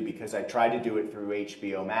minute to do because I tried to do it through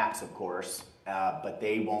HBO Max, of course, but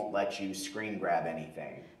they won't let you screen grab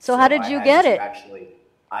anything. So how did I you had get to it?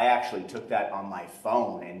 I actually took that on my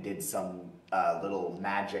phone and did some little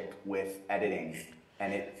magic with editing,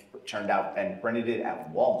 and it turned out, and printed it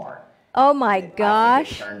at Walmart. Oh my I think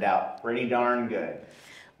gosh. it turned out pretty darn good.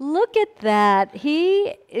 Look at that.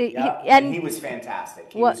 Yeah, and he was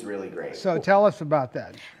fantastic. He What- was really great. So tell us about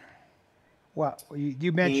that. Well,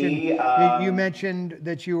 you mentioned you mentioned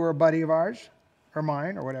that you were a buddy of ours, or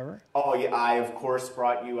mine, or whatever. Oh yeah, I of course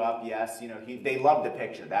brought you up. Yes, you know they loved the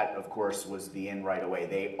picture. That of course was the in right away.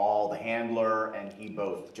 The handler and he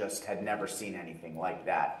both just had never seen anything like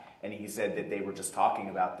that. And he said that they were just talking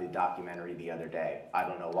about the documentary the other day. I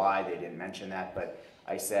don't know why they didn't mention that, but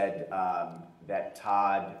I said that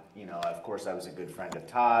Todd, you know, of course I was a good friend of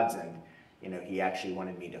Todd's, and you know he actually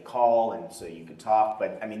wanted me to call and so you could talk.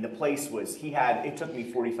 But I mean the place was it took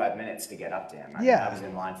me 45 minutes to get up to him. Yeah. I was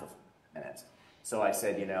in line for 5 minutes. So I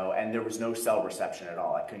said, you know, and there was no cell reception at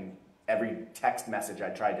all. Every text message I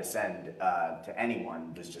tried to send to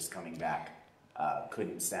anyone was just coming back,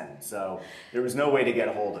 couldn't send. So there was no way to get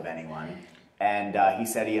a hold of anyone. And he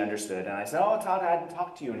said he understood. And I said, oh, Todd, I hadn't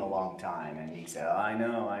talked to you in a long time. And he said, oh, I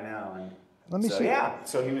know. And Let me see. yeah,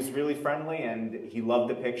 so he was really friendly and he loved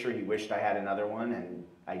the picture. He wished I had another one and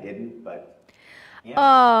I didn't, but yeah.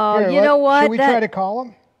 Oh, Here, you know what? Should we try to call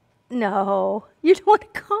him? No. You don't want to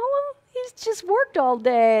call him? He's just worked all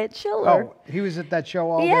day at Schiller. Oh, he was at that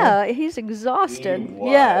show all day. Yeah, he's exhausted. He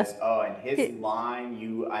was. Yeah. Oh, and his line,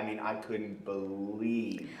 I couldn't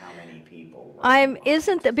believe how many people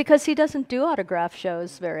were. Because he doesn't do autograph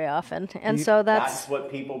shows very often. And so That's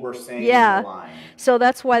what people were saying yeah. in the line. So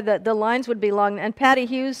that's why the lines would be long. And Patty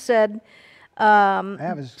Hughes said I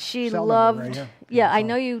have his she cell number loved. right here. Yeah, I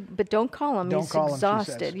know you, but don't call him. Don't He's call him, she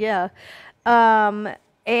exhausted. says. Yeah.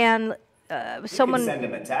 And You someone can send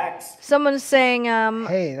him a text. someone's saying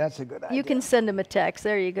Hey, that's a good idea. you can send him a text.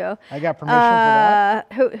 There you go. I got permission for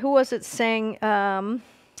that. Who was it saying?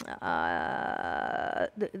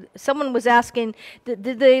 Someone was asking,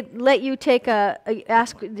 did they let you take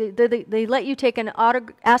ask for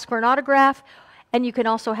an autograph, and you can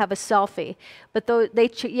also have a selfie? But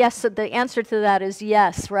yes, the answer to that is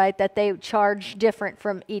yes, right? That they charge different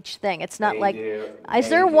from each thing. It's not They like do. is They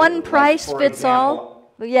there do. one Like, price for fits all? example,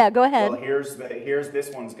 Yeah, go ahead. Well, here's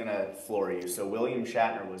this one's gonna floor you. So William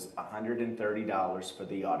Shatner was $130 for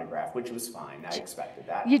the autograph, which was fine. I expected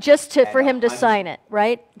that. You just for And him to 100 sign it,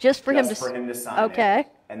 right? Just for him to Just for him to sign it. Okay.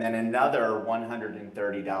 And then another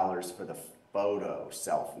 $130 for the photo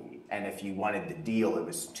selfie. And if you wanted the deal, it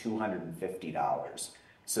was $250.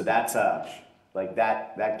 So that's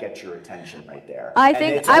that gets your attention right there. I And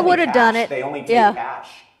think it's I only would have done cash. it. They only take Yeah.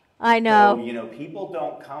 cash. I know. So, you know, people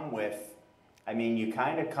don't come with, I mean, you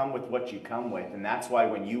kind of come with what you come with. And that's why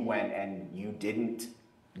when you went and you didn't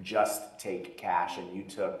just take cash and you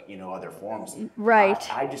took, you know, other forms. Right.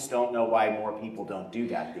 I just don't know why more people don't do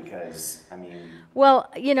that because, I mean, Well,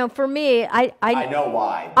 you know, for me, I know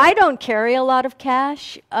why. I don't carry a lot of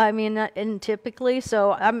cash. I mean, and typically,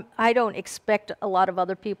 so I don't expect a lot of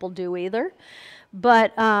other people do either.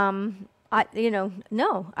 But Even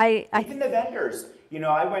the vendors. You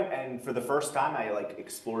know, I went and for the first time I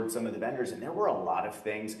explored some of the vendors and there were a lot of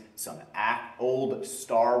things, some old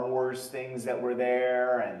Star Wars things that were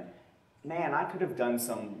there and man, I could have done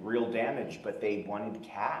some real damage, but they wanted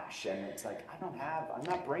cash. And it's like, I'm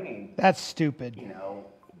not bringing, That's stupid.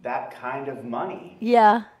 that kind of money.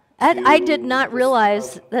 Yeah. And I did to not just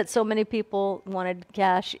realize throw- that so many people wanted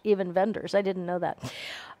cash, even vendors. I didn't know that.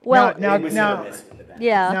 Well, Now- It was hit or miss with the vendor.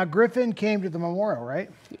 yeah. Now, Griffin came to the memorial, right?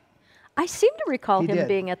 I seem to recall He him did.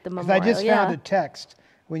 being at the 'Cause memorial. I just yeah. found a text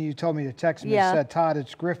when you told me to text me. Yeah. It said, Todd,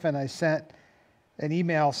 it's Griffin. I sent an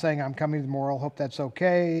email saying I'm coming to the memorial. Hope that's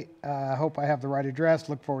okay. Hope I have the right address.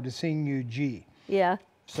 Look forward to seeing you, G. Yeah.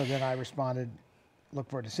 So then I responded, look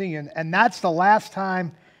forward to seeing you. And that's the last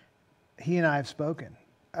time he and I have spoken.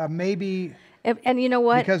 Maybe And you know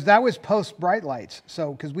what? because that was post Bright Lights.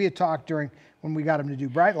 So because we had talked during when we got him to do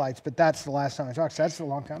Bright Lights, but that's the last time I talked. So that's a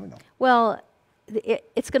long time ago. Well,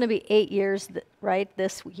 it's going to be 8 years, right?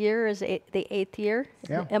 This year is the 8th year.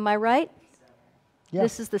 Yeah. Am I right? Yeah.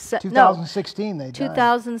 This is the 2016 they died.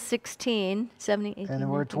 2016, 17, 18, And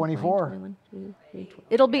we're 19, 20, 24. 21, 22, 23.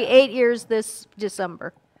 It'll be 8 years this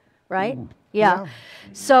December, right? Yeah. Yeah.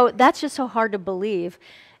 So that's just so hard to believe,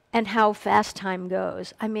 and how fast time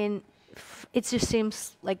goes. I mean, it just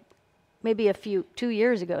seems like maybe 2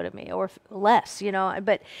 years ago to me, or less,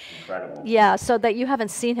 But Incredible. yeah, so that you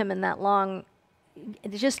haven't seen him in that long,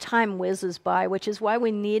 just time whizzes by, which is why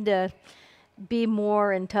we need to be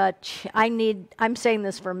more in touch. I'm saying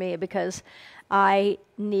this for me because I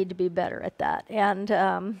need to be better at that, and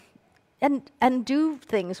do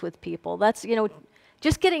things with people. That's,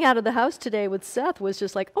 just getting out of the house today with Seth was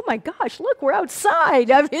just like, oh my gosh, look, we're outside.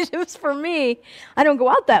 I mean, it was for me. I don't go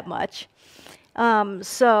out that much.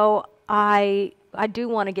 So I do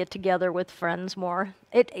want to get together with friends more.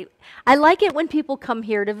 I like it when people come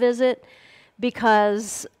here to visit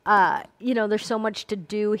because, there's so much to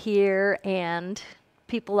do here, and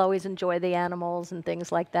people always enjoy the animals and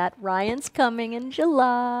things like that. Ryan's coming in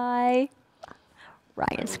July.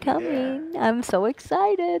 Ryan's coming. I'm so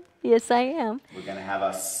excited. Yes, I am. We're going to have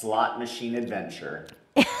a slot machine adventure.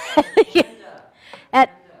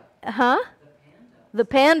 The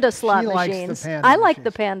panda slot She likes the machines. panda I like the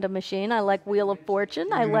machines. panda machine. I like Wheel of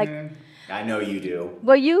Fortune. I like. I know you do.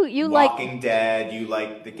 Well, you like. Walking Dead, you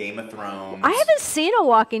like the Game of Thrones. I haven't seen a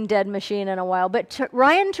Walking Dead machine in a while, but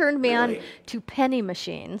Ryan turned me on Really? to penny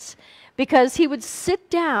machines because he would sit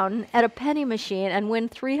down at a penny machine and win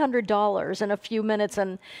 $300 in a few minutes,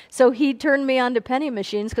 and so he turned me on to penny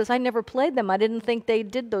machines because I never played them. I didn't think they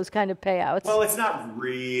did those kind of payouts. Well, it's not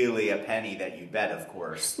really a penny that you bet, of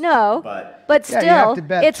course. No, But but Yeah, you have still, to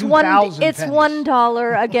bet it's 2,000 it's pennies.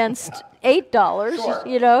 $1 against $8.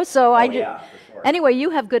 Sure. So I Oh, do. yeah, for sure. Anyway,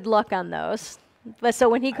 you have good luck on those. But so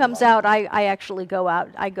when he comes out, I actually go out.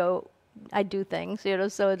 I do things,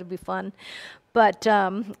 so it'll be fun. But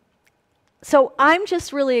so I'm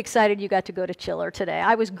just really excited you got to go to Chiller today.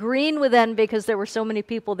 I was green with envy because there were so many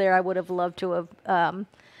people there I would have loved to have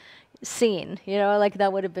seen. Like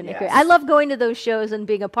that would have been great. Yes. I love going to those shows and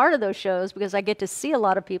being a part of those shows because I get to see a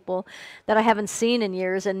lot of people that I haven't seen in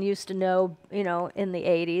years and used to know, in the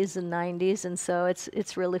 80s and 90s, and so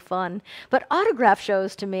it's really fun. But autograph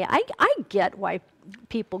shows to me, I get why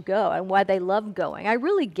people go and why they love going. I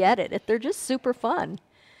really get it. They're just super fun.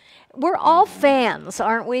 We're all fans,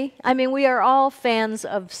 aren't we? I mean, we are all fans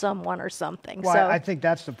of someone or something. Well, so I think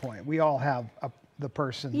that's the point. We all have the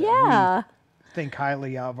person yeah. that we think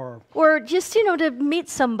highly of, Or just, to meet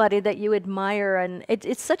somebody that you admire, and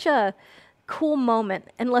it's such a cool moment,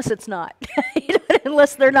 unless it's not.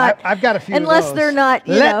 Unless they're not. I've got a few Unless of those. they're not,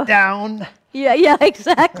 Let down. Yeah,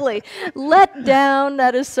 exactly. Let down,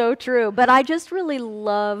 that is so true. But I just really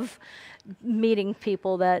love meeting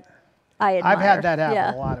people that I admire. I've had that happen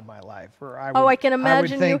Yeah. a lot in my life. Where I can would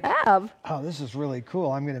imagine think, you have. oh, this is really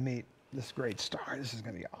cool. I'm going to meet this great star. This is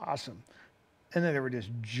going to be awesome. And then they were just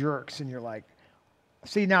jerks, and you're like,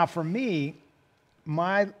 see, now for me,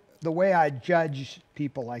 the way I judge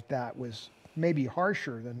people like that was maybe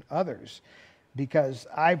harsher than others, because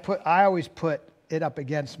I always put it up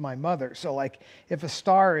against my mother. So like, if a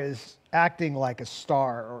star is acting like a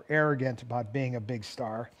star or arrogant about being a big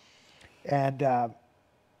star, and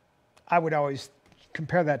I would always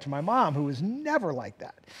compare that to my mom, who was never like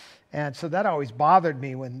that. And so that always bothered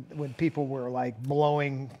me when people were like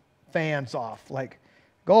blowing fans off, like,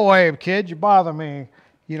 go away, kid, you bother me.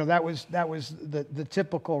 That was the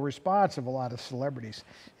typical response of a lot of celebrities.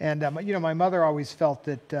 And, my mother always felt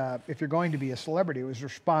that if you're going to be a celebrity, it was a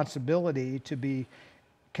responsibility to be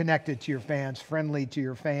connected to your fans, friendly to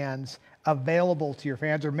your fans, available to your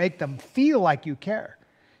fans, or make them feel like you care.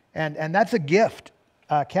 And that's a gift.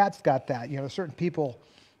 Kat's got that. Certain people,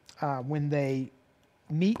 when they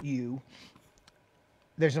meet you,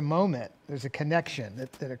 there's a moment, there's a connection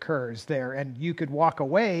that occurs there, and you could walk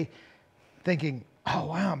away thinking, oh,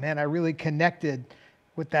 wow, man, I really connected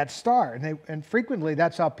with that star. And frequently,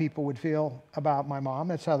 that's how people would feel about my mom.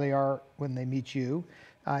 That's how they are when they meet you.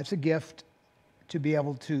 It's a gift to be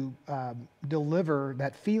able to deliver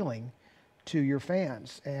that feeling to your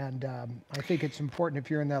fans. And I think it's important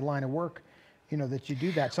if you're in that line of work, that you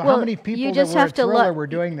do that. So how many people that were at Thriller were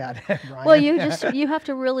doing that, Brian? Well, you have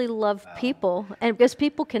to really love people, and because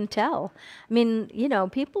people can tell. I mean,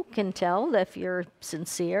 people can tell if you're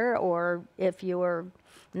sincere or if you're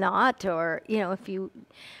not, or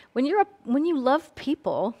when you love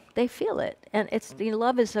people, they feel it, and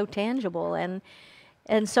love is so tangible,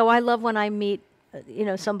 and so I love when I meet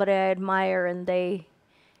somebody I admire and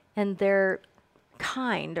they're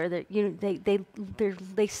kind, or that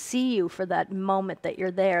they see you for that moment that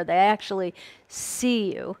you're there. They actually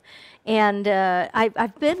see you. And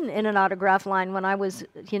I've been in an autograph line when I was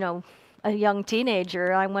a young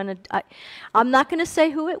teenager. I'm not going to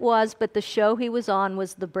say who it was, but the show he was on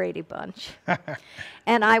was the Brady Bunch.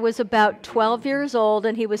 And I was about 12 years old,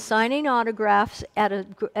 and he was signing autographs at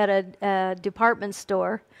a department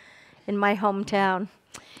store in my hometown.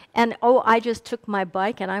 And I just took my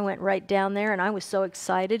bike and I went right down there, and I was so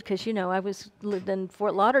excited because I lived in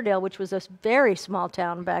Fort Lauderdale, which was a very small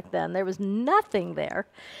town back then. There was nothing there,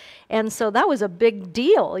 and so that was a big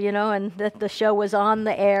deal, And that the show was on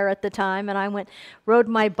the air at the time, and I rode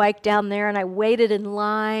my bike down there, and I waited in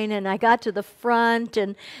line, and I got to the front,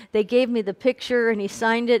 and they gave me the picture, and he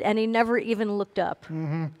signed it, and he never even looked up.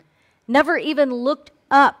 Mm-hmm. Never even looked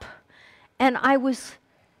up, and I was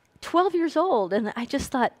 12 years old, and I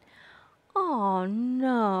just thought, oh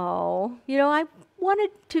no, I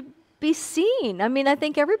wanted to be seen. I mean, I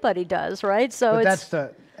think everybody does, right? So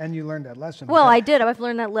but and you learned that lesson. Well, I did. I've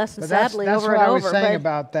learned that lesson sadly over and over. That's what I was saying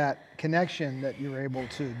about that connection that you were able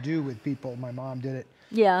to do with people. My mom did it.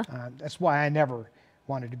 Yeah. That's why I never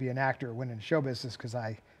wanted to be an actor or went into show business, because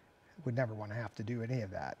I would never want to have to do any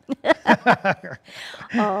of that.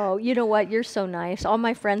 Oh, you know what? You're so nice. All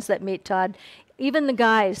my friends that meet Todd, even the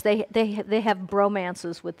guys, they have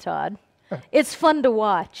bromances with Todd. It's fun to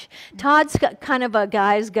watch. Todd's kind of a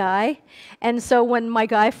guy's guy, and so when my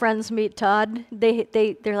guy friends meet Todd,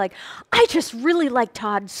 they're like, I just really like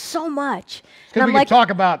Todd so much. Because we could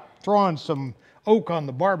talk about throwing some oak on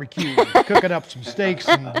the barbecue, and cooking up some steaks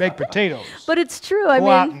and baked potatoes. But it's true. I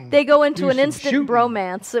mean, they go into an instant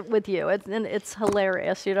bromance with you, and it's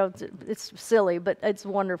hilarious. It's silly, but it's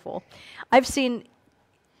wonderful. I've seen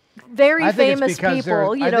very famous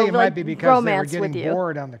people, I think it might be because they were romance with getting you.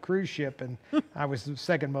 bored on the cruise ship, and I was the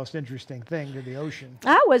second most interesting thing to the ocean.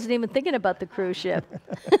 I wasn't even thinking about the cruise ship.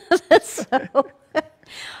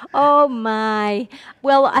 Oh my!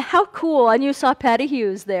 Well, how cool! And you saw Patty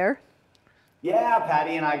Hughes there. Yeah,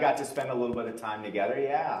 Patty and I got to spend a little bit of time together,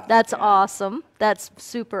 yeah. That's awesome. That's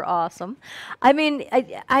super awesome. I mean,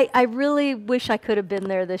 I really wish I could have been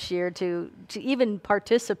there this year to even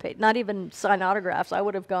participate, not even sign autographs. I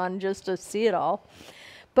would have gone just to see it all.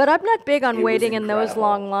 But I'm not big on waiting in those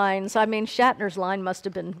long lines. I mean, Shatner's line must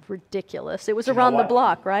have been ridiculous. It was around the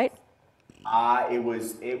block, right? It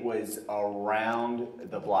was around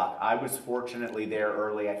the block. I was fortunately there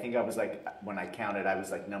early. I think I was when I counted, I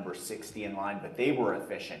was number 60 in line, but they were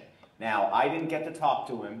efficient. Now, I didn't get to talk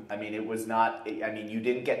to him. I mean, you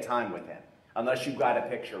didn't get time with him unless you got a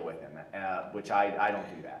picture with him, which I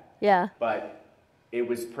don't do that. Yeah. But it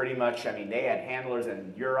was pretty much, they had handlers,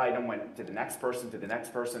 and your item went to the next person, to the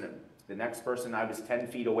next person, and the next person. I was 10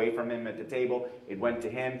 feet away from him at the table. It went to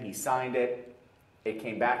him. He signed it. It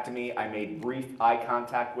came back to me. I made brief eye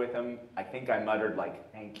contact with him. I think I muttered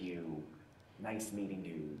thank you, nice meeting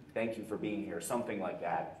you, thank you for being here, something like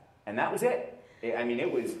that. And that was it.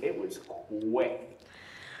 It was quick,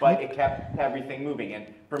 but it kept everything moving. And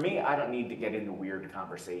for me, I don't need to get into weird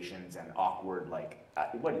conversations and awkward,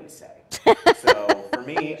 what do you say? So for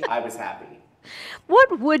me, I was happy.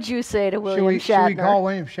 What would you say to William Shatner? Should we call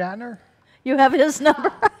William Shatner? You have his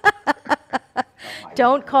number.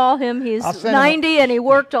 Don't call him. He's 90 and he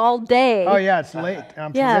worked all day. Oh, yeah, it's late.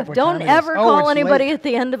 Yeah, don't ever call anybody at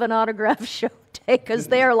the end of an autograph show day, because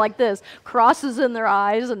they are like this, crosses in their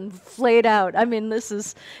eyes and flayed out. I mean, you're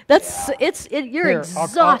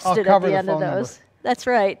exhausted at the end of those. Number. That's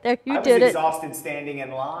right. There, you did it. I was exhausted standing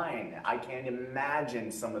in line. I can't imagine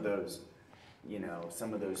some of those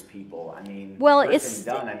people. Well, it's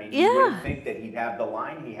done. You wouldn't think that he'd have the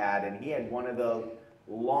line he had, and he had one of the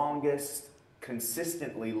longest,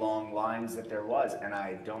 consistently long lines that there was, and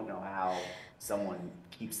I don't know how someone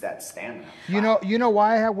keeps that stamina. You know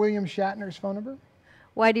why I have William Shatner's phone number?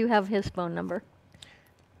 Why do you have his phone number?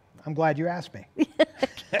 I'm glad you asked me.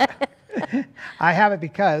 I have it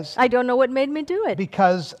because I don't know what made me do it.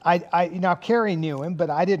 because now Carrie knew him, but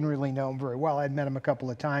I didn't really know him very well. I'd met him a couple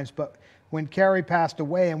of times, but when Carrie passed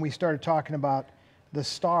away and we started talking about the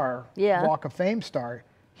star, Yeah. Walk of Fame star,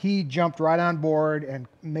 he jumped right on board and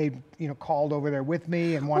called over there with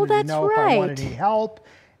me and wanted to that's know if I wanted right. any help.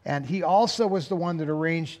 And he also was the one that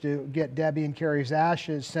arranged to get Debbie and Carrie's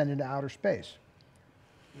ashes sent into outer space.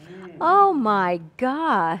 Oh my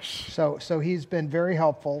gosh. So he's been very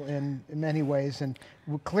helpful in many ways, and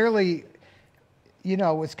clearly,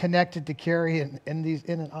 was connected to Carrie in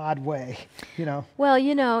an odd way, Well,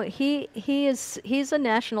 he's a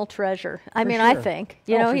national treasure. I mean, sure. I think,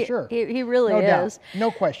 For he, sure. he really No doubt. is. No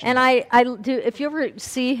question. And I do. If you ever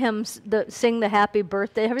see him sing the Happy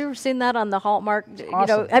Birthday, have you ever seen that on the Hallmark?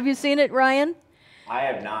 awesome. Have you seen it, Ryan? I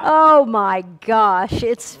have not. Oh my gosh,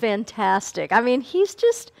 it's fantastic. I mean, he's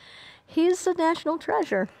a national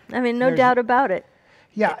treasure. I mean, no doubt about it.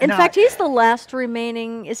 Yeah. In no, fact, he's the last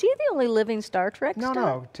remaining. Is he the only living Star Trek star?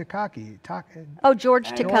 No, Takaki. Oh, George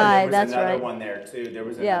And Takei. there That's was another right. one there too. There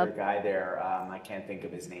was Yeah. another guy there. I can't think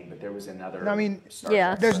of his name, but there was another. I mean, Star yeah.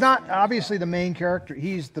 Trek There's star. not obviously the main character.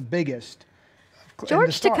 He's the biggest. in the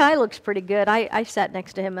George star. Takei looks pretty good. I sat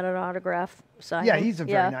next to him at an autograph signing. Yeah, he's a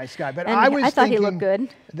very nice guy. But And I was I thought he thinking looked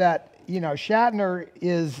good. that Shatner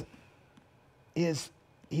is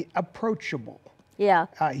approachable. Yeah.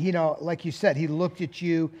 Like you said, he looked at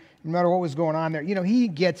you, no matter what was going on there. He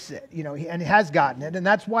gets it, and has gotten it. And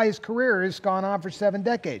that's why his career has gone on for 7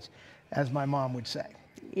 decades, as my mom would say.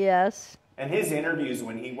 Yes. And his interviews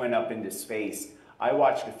when he went up into space, I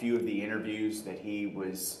watched a few of the interviews that he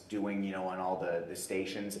was doing, on all the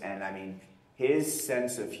stations. And I mean, his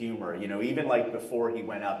sense of humor, even like before he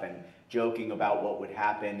went up and joking about what would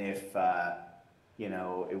happen if,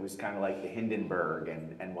 it was kind of like the Hindenburg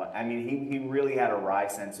and what, I mean, he really had a wry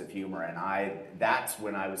sense of humor. And that's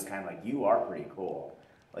when I was kind of like, you are pretty cool.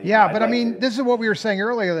 Like, Yeah, I'd but I like mean, to- this is what we were saying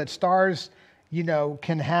earlier, that stars,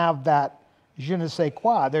 can have that je ne sais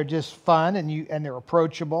quoi. They're just fun and they're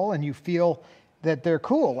approachable, and you feel that they're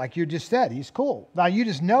cool. Like you just said, he's cool. Now you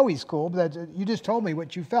just know he's cool, but you just told me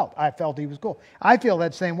what you felt. I felt he was cool. I feel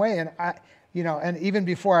that same way, and and even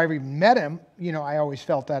before I even met him, I always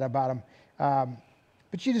felt that about him.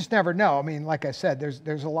 But you just never know. I mean, like I said,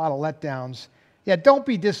 there's a lot of letdowns. Yeah, don't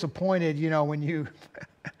be disappointed, when you,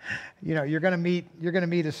 you're gonna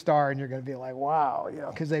meet a star and you're gonna be like, wow,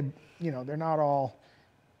 because they're not all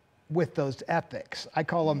with those ethics. I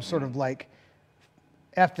call them sort of like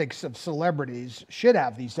ethics of celebrities should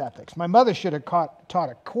have these ethics. My mother should have taught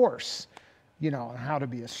a course, on how to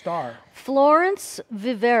be a star. Florence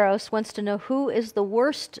Viveros wants to know, who is the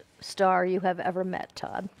worst star you have ever met,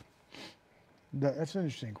 Todd? That's an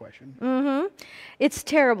interesting question. It's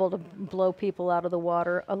terrible to blow people out of the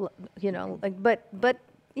water, but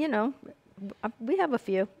we have a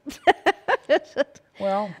few.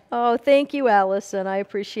 Well, Oh, thank you, Allison. I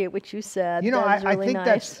appreciate what you said. That was I really think nice.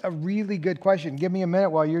 that's a really good question. Give me a minute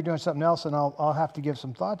while you're doing something else, and I'll have to give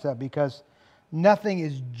some thought to that, because nothing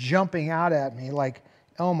is jumping out at me like,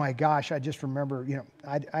 oh my gosh, I just remember,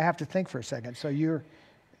 I have to think for a second. So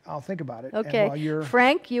I'll think about it. And Okay, while you're,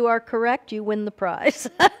 Frank, you are correct. You win the prize.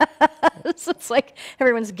 So it's like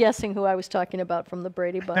everyone's guessing who I was talking about from the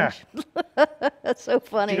Brady Bunch. That's so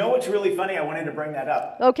funny. You know what's really funny? I wanted to bring that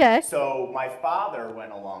up. Okay. So my father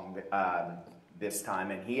went along this time,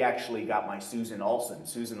 and he actually got my Susan Olsen.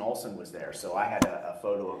 Susan Olsen was there, so I had a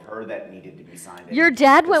photo of her that needed to be signed. Your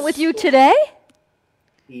dad went with you today?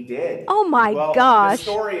 He did. Oh my well, gosh. The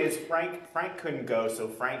story is Frank couldn't go, so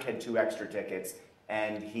Frank had 2 extra tickets,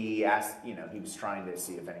 and he asked, he was trying to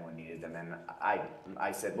see if anyone needed them, and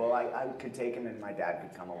I said, well, I could take him, and my dad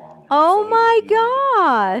could come along. Oh So my he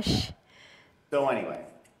gosh. So anyway,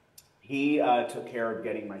 he took care of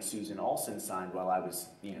getting my Susan Olsen signed while I was,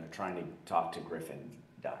 trying to talk to Griffin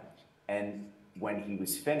Dunn. And when he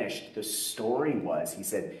was finished, the story was, he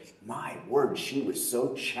said, my word, she was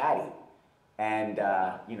so chatty. And,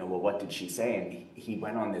 well, what did she say? And he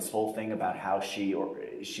went on this whole thing about how she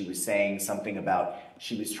was saying something about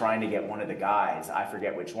she was trying to get one of the guys. I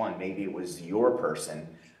forget which one. Maybe it was your person.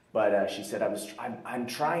 But she said, I'm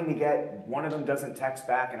trying to get, one of them doesn't text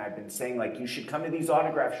back, and I've been saying, like, you should come to these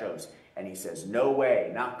autograph shows. And he says, no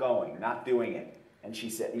way, not going, not doing it. And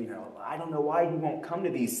she said, I don't know why you won't come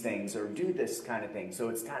to these things or do this kind of thing. So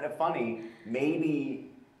it's kind of funny. Maybe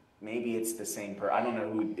it's the same person. I don't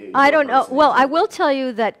know who. I don't know. Well, I will tell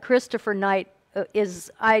you that Christopher Knight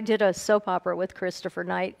I did a soap opera with Christopher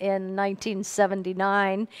Knight in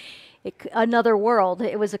 1979, Another World.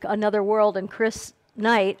 It was Another World, and Chris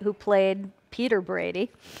Knight, who played Peter Brady,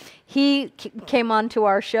 he came on to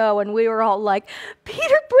our show, and we were all like,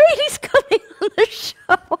 Peter Brady's coming on the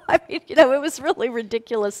show. I mean, you know, it was really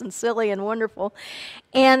ridiculous and silly and wonderful.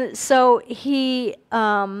 And so he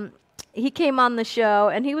came on the show,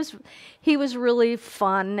 and he was really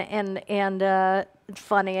fun and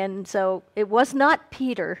funny. And so it was not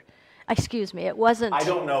Peter. Excuse me, it wasn't. I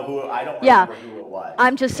don't Yeah. remember who it was.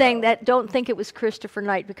 I'm just saying that don't think it was Christopher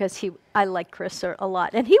Knight, because I like Chris a lot.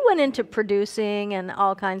 And he went into producing and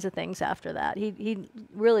all kinds of things after that. He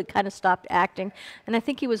really kind of stopped acting. And I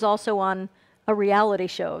think he was also on a reality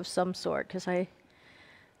show of some sort, because I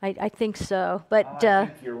think so. But I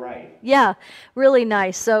think you're right. yeah, really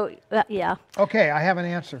nice. So yeah. Okay, I have an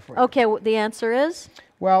answer for you. Okay, the answer is?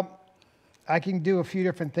 Well, I can do a few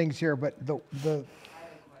different things here, but the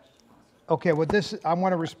okay, well, I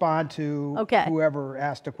want to respond to whoever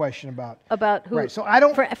asked a question about who? Right. So I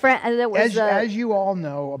don't. That was, as you all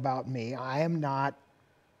know about me, I am not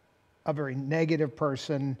a very negative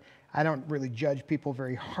person. I don't really judge people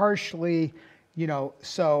very harshly, you know.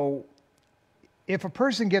 So if a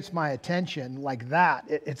person gets my attention like that,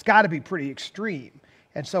 it's got to be pretty extreme.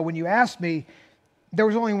 And so when you asked me, there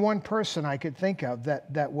was only one person I could think of that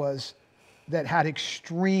had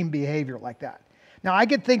extreme behavior like that. Now, I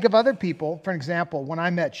could think of other people. For example, when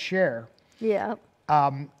I met Cher. Yeah.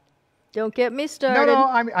 Don't get me started.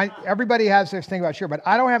 No, everybody has this thing about Cher, but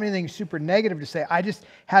I don't have anything super negative to say. I just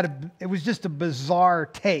it was just a bizarre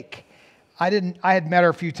take. I had met her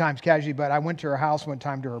a few times casually, but I went to her house one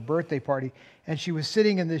time to her birthday party, and she was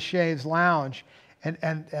sitting in this chaise lounge,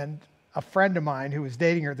 and a friend of mine who was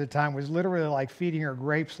dating her at the time was literally like feeding her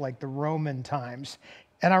grapes like the Roman times.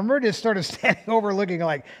 And I remember just sort of standing over looking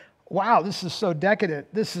like, wow, this is so decadent.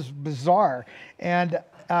 This is bizarre. And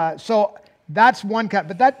so that's one cut.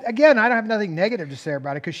 But that, again, I don't have nothing negative to say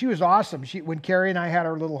about it, because she was awesome. When Carrie and I had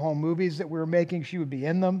our little home movies that we were making, she would be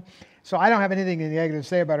in them. So I don't have anything negative to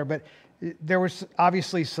say about her. But there was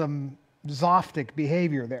obviously some Zoftic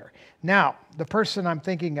behavior there. Now, the person I'm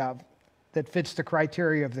thinking of that fits the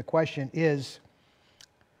criteria of the question is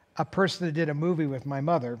a person that did a movie with my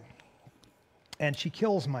mother, and she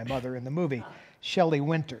kills my mother in the movie. Shelley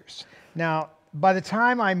Winters. Now, by the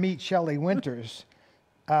time I meet Shelley Winters,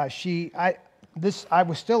 I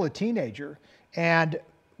was still a teenager, and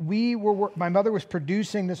my mother was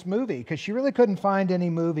producing this movie because she really couldn't find any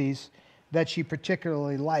movies that she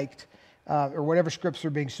particularly liked, or whatever scripts were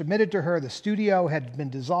being submitted to her. The studio had been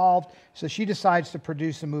dissolved, so she decides to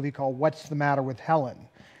produce a movie called What's the Matter with Helen?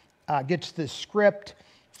 Gets this script,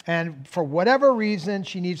 and for whatever reason,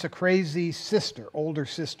 she needs a crazy sister, older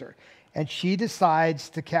sister. And she decides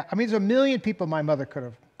to there's a million people my mother could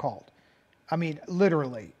have called. I mean,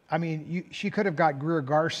 literally. I mean, she could have got Greer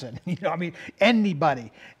Garson,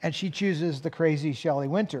 anybody. And she chooses the crazy Shelley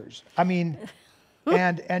Winters. I mean,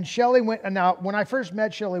 and Shelley went. Now, when I first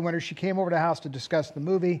met Shelley Winters, she came over to the house to discuss the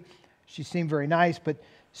movie. She seemed very nice, but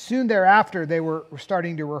soon thereafter, they were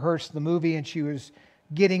starting to rehearse the movie, and she was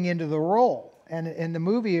getting into the role. And in the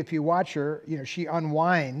movie, if you watch her, she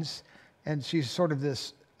unwinds, and she's sort of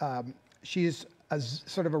this. She's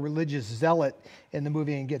sort of a religious zealot in the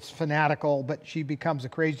movie and gets fanatical, but she becomes a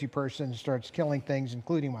crazy person and starts killing things,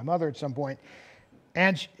 including my mother at some point.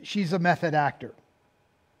 And she's a method actor.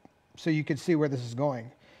 So you can see where this is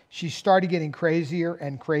going. She started getting crazier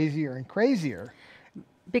and crazier and crazier.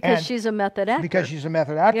 Because she's a method actor. Because she's a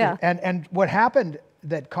method actor. Yeah. And what happened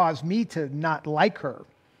that caused me to not like her,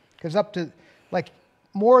 because up to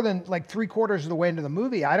more than 3/4 of the way into the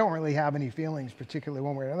movie, I don't really have any feelings, particularly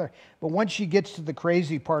one way or another. But once she gets to the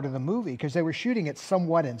crazy part of the movie, because they were shooting it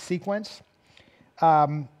somewhat in sequence,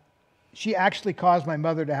 she actually caused my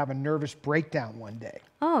mother to have a nervous breakdown one day.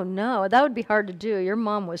 Oh, no. That would be hard to do. Your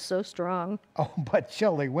mom was so strong. Oh, but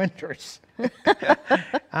Shelley Winters.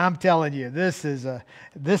 I'm telling you, this is a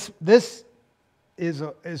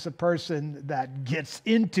person that gets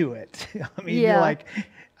into it.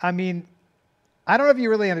 I mean, I don't know if you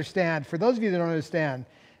really understand. For those of you that don't understand,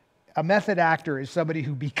 a method actor is somebody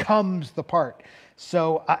who becomes the part.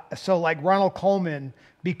 So like Ronald Colman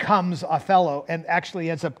becomes Othello and actually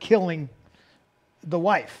ends up killing the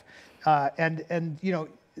wife. And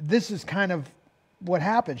this is kind of what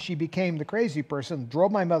happened. She became the crazy person,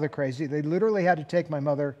 drove my mother crazy. They literally had to take my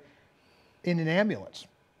mother in an ambulance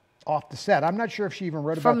off the set. I'm not sure if she even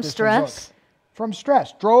wrote about this. From stress? From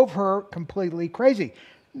stress. Drove her completely crazy.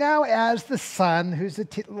 Now, as the son, who's a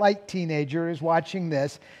light teenager, is watching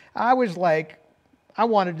this, I was like, I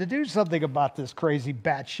wanted to do something about this crazy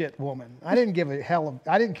batshit woman. I didn't give a hell.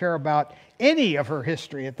 I didn't care about any of her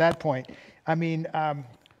history at that point. I mean,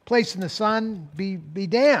 Place in the Sun, be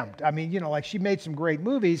damned. I mean, like she made some great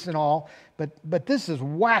movies and all, but this is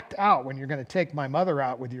whacked out when you're going to take my mother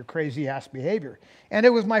out with your crazy ass behavior. And it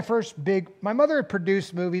was my first my mother had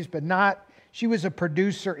produced movies, but she was a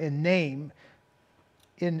producer in name.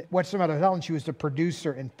 In What's the Matter with Helen, she was a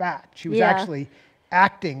producer in fact. She was actually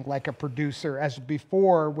acting like a producer, as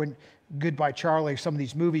before when Goodbye Charlie, some of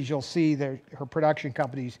these movies you'll see her production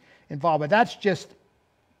companies involved. But that's just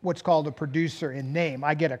what's called a producer in name.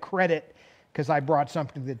 I get a credit because I brought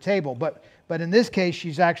something to the table. But in this case,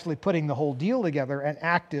 she's actually putting the whole deal together, an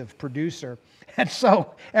active producer. And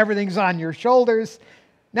so everything's on your shoulders.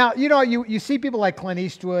 Now, you see people like Clint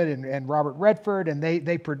Eastwood and Robert Redford, and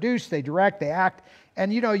they produce, they direct, they act.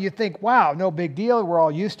 And, you think, wow, no big deal, we're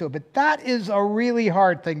all used to it. But that is a really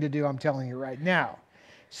hard thing to do, I'm telling you right now.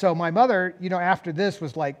 So my mother, after this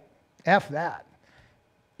was like, F that.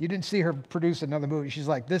 You didn't see her produce another movie. She's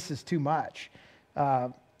like, this is too much.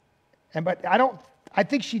 But I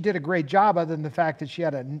think she did a great job, other than the fact that she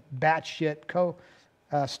had a batshit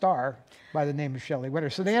co-star by the name of Shelley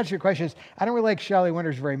Winters. So the answer to your question is, I don't really like Shelley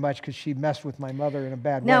Winters very much because she messed with my mother in a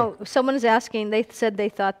bad way. Now, someone is asking, they said they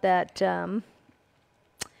thought that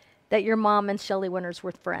that your mom and Shelley Winters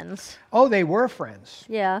were friends. Oh, they were friends.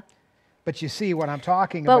 Yeah. But you see what I'm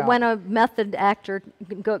talking about. But when a method actor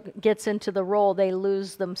gets into the role, they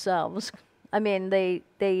lose themselves. I mean, they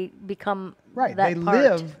become right. That they part,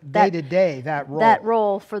 live day to day that role. That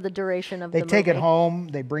role for the duration of the movie. They take it home.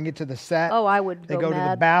 They bring it to the set. Oh, I would. They go to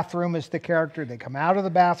the bathroom as the character. They come out of the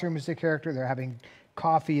bathroom as the character. They're having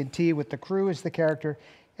coffee and tea with the crew as the character,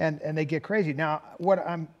 and they get crazy. Now,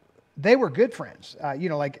 they were good friends.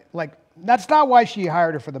 Like that's not why she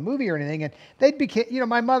hired her for the movie or anything. And they became,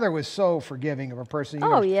 my mother was so forgiving of a person.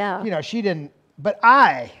 Yeah. She didn't. But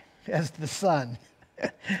I, as the son,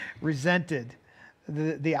 resented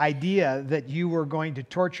the idea that you were going to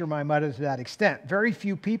torture my mother to that extent. Very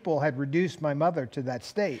few people had reduced my mother to that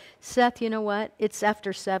state. Seth, you know what? It's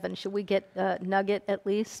after 7. Should we get Nugget at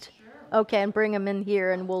least? Sure. Okay, and bring him in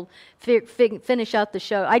here, and we'll finish out the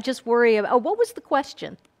show. I just worry about. Oh, what was the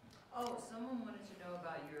question? Oh, someone wanted to know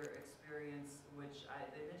about your experience, which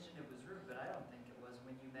they mentioned it was rude, but I don't think it was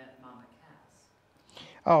when you met Mama Cass.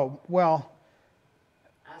 Oh, well.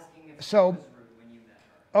 Asking if it was rude when you met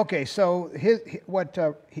her. Okay, so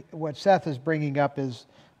what Seth is bringing up is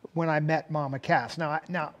when I met Mama Cass.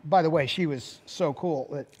 Now, by the way, she was so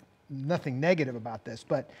cool. Nothing negative about this,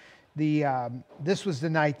 but this was the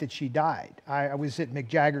night that she died. I was at Mick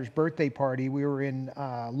Jagger's birthday party. We were in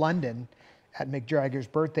London at Mick Jagger's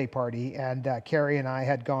birthday party, and Carrie and I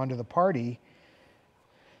had gone to the party.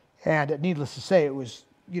 And needless to say, it was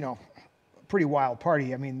a pretty wild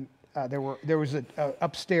party. I mean, there was a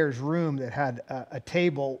upstairs room that had a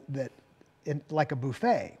table like a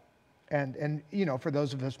buffet, and for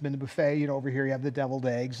those of us who've been to the buffet, over here you have the deviled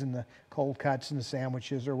eggs and the cold cuts and the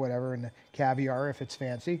sandwiches or whatever, and the caviar if it's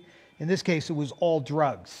fancy. In this case, it was all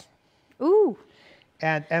drugs. Ooh.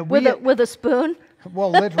 And with a spoon.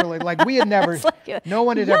 Well, literally, like we had never, no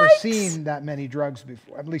one had ever Yikes. seen that many drugs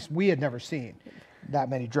before. At least we had never seen that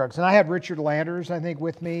many drugs. And I had Richard Landers, I think,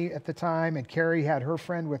 with me at the time, and Carrie had her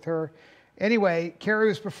friend with her. Anyway, Carrie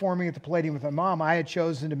was performing at the Palladium with her mom. I had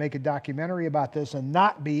chosen to make a documentary about this and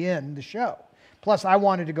not be in the show. Plus, I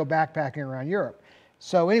wanted to go backpacking around Europe.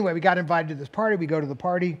 So anyway, we got invited to this party. We go to the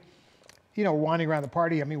party. Wandering around the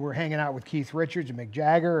party. I mean, we're hanging out with Keith Richards and Mick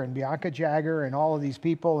Jagger and Bianca Jagger and all of these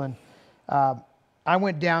people. And I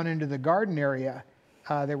went down into the garden area.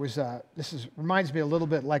 There was reminds me a little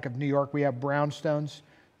bit like of New York. We have brownstones.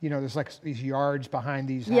 There's like these yards behind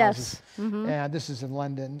these houses. Yes. Mm-hmm. And this is in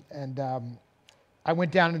London. And I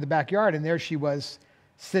went down in the backyard, and there she was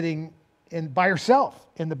sitting by herself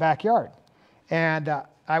in the backyard. And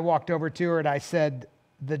I walked over to her, and I said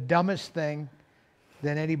the dumbest thing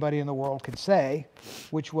than anybody in the world could say,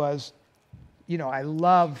 which was, I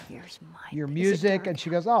love your music. And she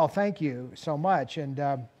goes, oh, thank you so much. And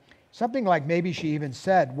something like maybe she even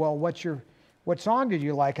said, well, what song did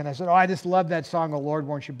you like? And I said, oh, I just love that song, Oh Lord,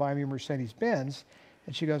 Won't You Buy Me a Mercedes-Benz?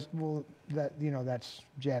 And she goes, well, that's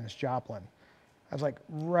Janis Joplin. I was like,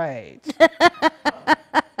 right.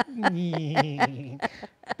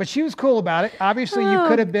 But she was cool about it. Obviously, you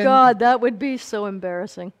could have been. God, that would be so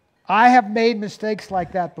embarrassing. I have made mistakes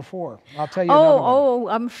like that before. I'll tell you another one. Oh,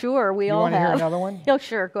 I'm sure we all have. You want to hear another one? Oh,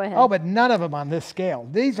 sure, go ahead. Oh, but none of them on this scale.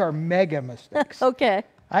 These are mega mistakes. Okay.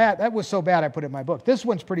 That was so bad I put it in my book. This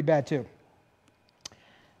one's pretty bad too.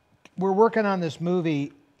 We're working on this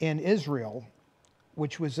movie in Israel,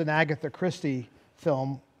 which was an Agatha Christie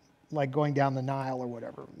film, like Going Down the Nile or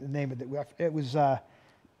whatever. The name of it was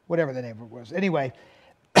whatever the name of it was. Anyway,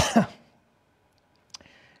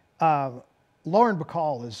 Lauren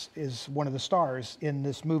Bacall is one of the stars in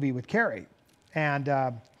this movie with Carrie. And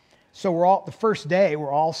so the first day,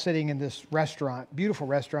 we're all sitting in this restaurant, beautiful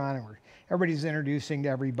restaurant, and everybody's introducing to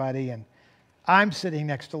everybody. And I'm sitting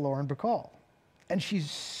next to Lauren Bacall. And she's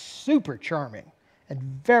super charming and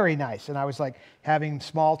very nice. And I was like having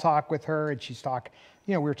small talk with her, and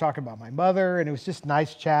we were talking about my mother, and it was just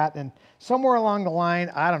nice chat. And somewhere along the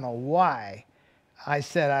line, I don't know why, I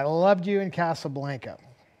said, I loved you in Casablanca.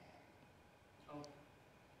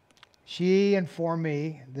 She informed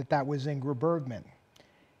me that was Ingrid Bergman.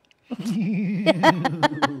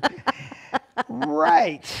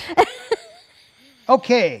 Right.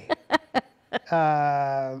 Okay.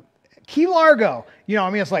 Key Largo.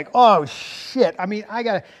 It's like, oh, shit. And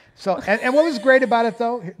what was great about it,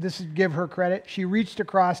 though, this is give her credit. She reached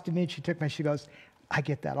across to me, and she goes, I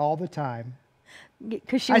get that all the time.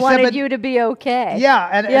 Because she wanted you to be okay. Yeah,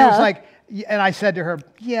 and it was like, and I said to her,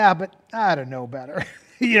 yeah, but I don't know better.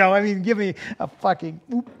 Give me a fucking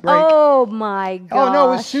break. Oh, my God. Oh,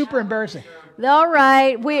 no, it was super embarrassing. All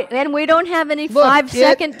right. We don't have any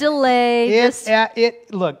 5-second delay.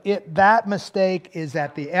 That mistake is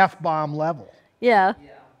at the F-bomb level. Yeah.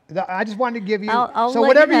 I just wanted to give you... I'll so let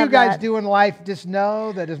whatever you you guys that. do in life, just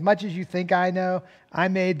know that as much as you think I know, I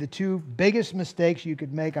made the two biggest mistakes you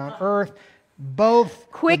could make on earth.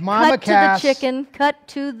 Both Quick with Mama cut Cass, to the chicken. Cut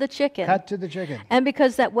to the chicken. Cut to the chicken. And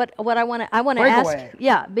because what I want to ask, Breakaway.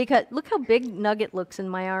 yeah, because look how big Nugget looks in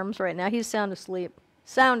my arms right now. He's sound asleep.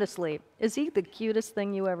 Sound asleep. Is he the cutest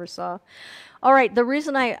thing you ever saw? All right. The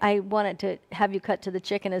reason I wanted to have you cut to the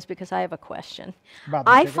chicken is because I have a question. About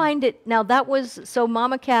the I chicken? find it now that was so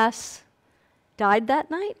Mama Cass died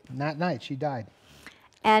that night. That night she died.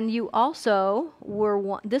 And you also were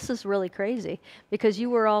one, this is really crazy, because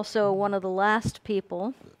you were also one of the last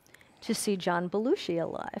people to see John Belushi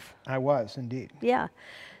alive. I was, indeed. Yeah.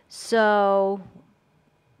 So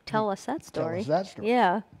tell us that story. Tell us that story.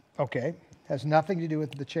 Yeah. Okay. Has nothing to do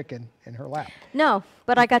with the chicken in her lap. No,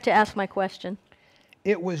 but I got to ask my question.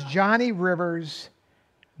 It was Johnny Rivers'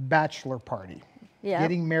 bachelor party. Yeah.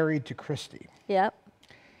 Getting married to Christy. Yep.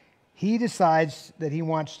 He decides that he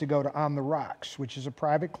wants to go to On the Rocks, which is a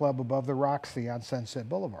private club above the Roxy on Sunset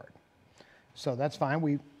Boulevard. So that's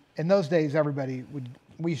fine. In those days,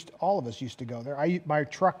 all of us used to go there. My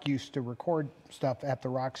truck used to record stuff at the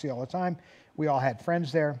Roxy all the time. We all had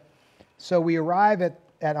friends there. So we arrive at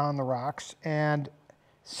On the Rocks, and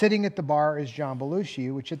sitting at the bar is John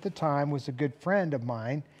Belushi, which at the time was a good friend of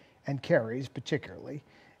mine, and Carrie's particularly.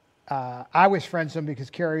 I was friends with him because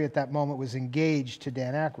Carrie at that moment was engaged to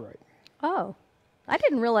Dan Aykroyd. Oh, I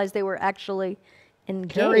didn't realize they were actually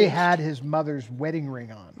engaged. Carrie had his mother's wedding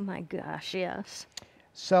ring on. My gosh, yes.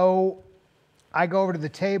 So I go over to the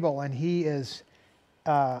table, and he is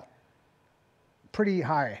pretty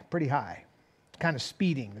high, kind of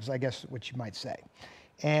speeding is I guess what you might say.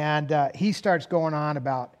 And he starts going on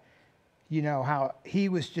about, how he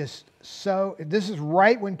was just so, this is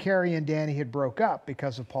right when Carrie and Danny had broke up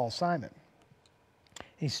because of Paul Simon.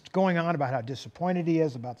 He's going on about how disappointed he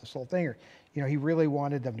is about this whole thing. Or, he really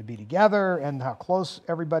wanted them to be together and how close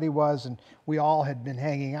everybody was. And we all had been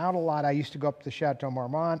hanging out a lot. I used to go up to Chateau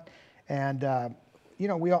Marmont. And,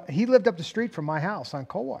 he lived up the street from my house on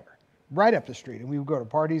Coldwater, right up the street. And we would go to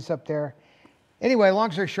parties up there. Anyway,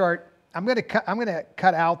 long story short, I'm going to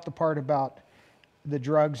cut out the part about the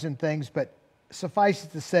drugs and things, but suffice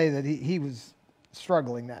it to say that he was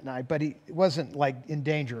struggling that night, but he wasn't like in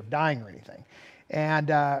danger of dying or anything.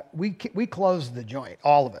 And we closed the joint,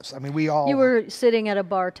 all of us. I mean, we all... You were sitting at a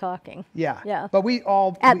bar talking. Yeah. Yeah. But we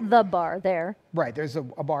all... At the bar there. Right. There's a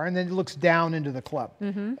bar, and then it looks down into the club.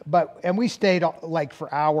 Mm-hmm. And we stayed like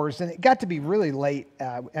for hours, and it got to be really late,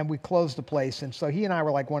 and we closed the place. And so he and I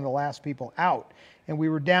were like one of the last people out. And we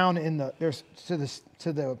were down in to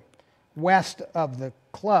the west of the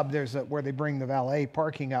club. There's where they bring the valet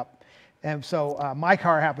parking up. And so my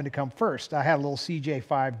car happened to come first. I had a little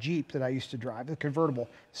CJ5 Jeep that I used to drive. The convertible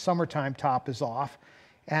summertime top is off.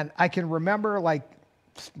 And I can remember like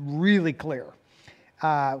really clear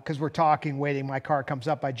because we're talking, waiting. My car comes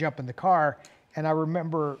up. I jump in the car. And I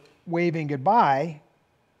remember waving goodbye.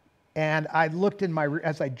 And I looked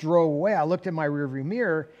as I drove away, I looked in my rearview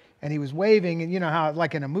mirror. And he was waving. And you know how,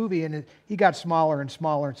 like in a movie, and he got smaller and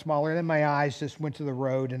smaller and smaller. And then my eyes just went to the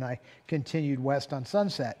road. And I continued west on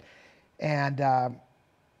Sunset. And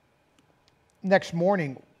next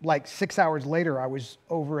morning, like 6 hours later, I was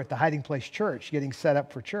over at the Hiding Place Church getting set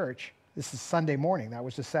up for church. This is Sunday morning. That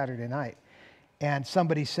was a Saturday night. And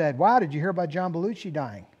somebody said, wow, did you hear about John Belushi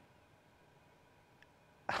dying?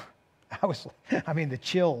 The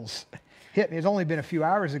chills hit me. It's only been a few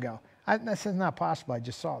hours ago. I said, not possible. I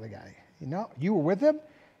just saw the guy. You know, you were with him?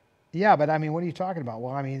 Yeah, but I mean, what are you talking about?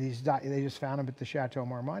 Well, I mean, they just found him at the Chateau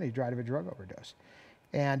Marmont. He died of a drug overdose.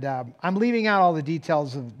 And I'm leaving out all the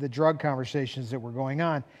details of the drug conversations that were going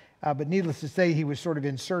on, but needless to say, he was sort of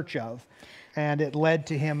in search of, and it led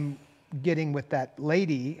to him getting with that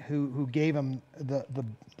lady who gave him the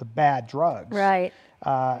bad drugs. Right.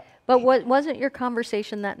 But wasn't your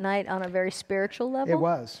conversation that night on a very spiritual level? It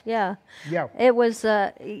was. Yeah. Yeah. It was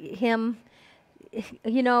him.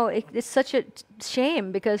 You know, it's such a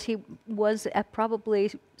shame because he was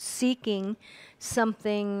probably seeking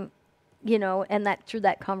something, you know, and that through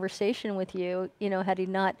that conversation with you, you know, had he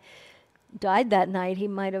not died that night, he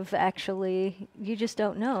might have actually, you just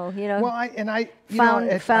don't know, you know.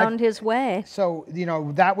 Well, found his way. So, you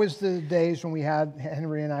know, that was the days when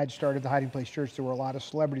Henry and I had started the Hiding Place Church. There were a lot of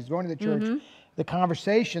celebrities going to the church. Mm-hmm. The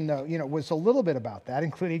conversation, though, you know, was a little bit about that,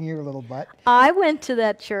 including your little butt. I went to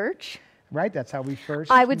that church. Right? That's how we first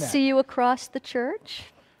I would met. see you across the church,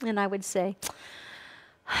 and I would say,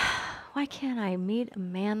 why can't I meet a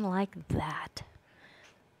man like that?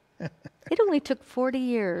 It only took 40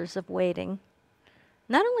 years of waiting.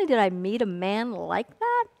 Not only did I meet a man like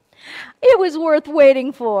that, it was worth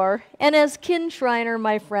waiting for. And as Ken Schreiner,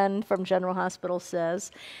 my friend from General Hospital,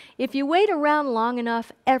 says, if you wait around long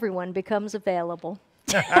enough, everyone becomes available.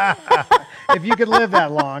 If you could live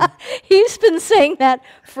that long. He's been saying that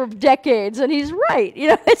for decades, and he's right. You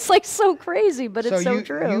know, it's like so crazy, but it's so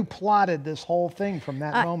true. You plotted this whole thing from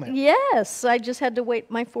that moment. Yes, I just had to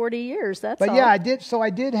wait my 40 years. That's all. But yeah, I did. So I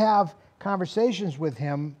did have conversations with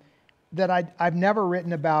him that I've never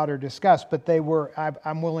written about or discussed, but they were.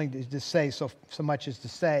 I'm willing to say so much as to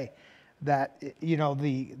say that, you know,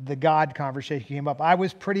 the God conversation came up. I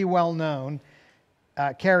was pretty well known.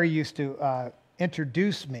 Carrie used to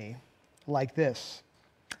introduce me like this.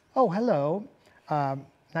 Oh, hello.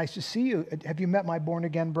 Nice to see you. Have you met my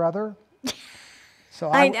born-again brother? So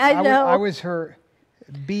I know. I was her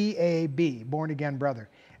BAB, born-again brother.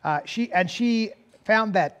 She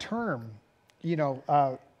found that term, you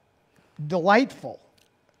know, delightful.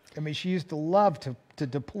 I mean, she used to love to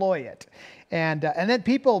deploy it. And then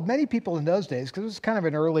many people in those days, because it was kind of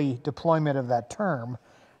an early deployment of that term,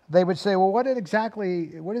 they would say, well, what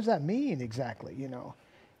does that mean exactly, you know?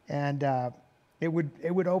 And it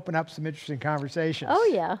would open up some interesting conversations. Oh,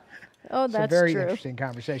 yeah. Oh, that's true. Some very interesting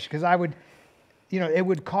conversation, because I would, you know, it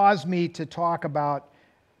would cause me to talk about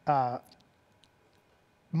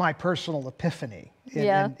my personal epiphany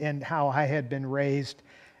and how I had been raised,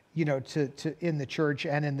 you know, to in the church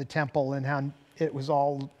and in the temple, and how it was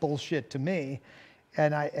all bullshit to me.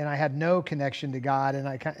 And I had no connection to God,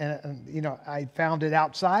 and you know, I found it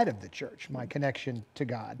outside of the church. My connection to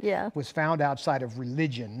God was found outside of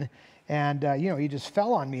religion, and you know, he just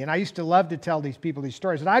fell on me. And I used to love to tell these people these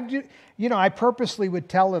stories, and I purposely would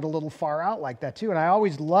tell it a little far out like that too. And I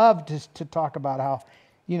always loved to talk about how,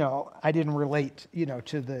 you know, I didn't relate, you know,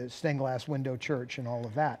 to the stained glass window church and all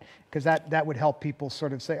of that, because that would help people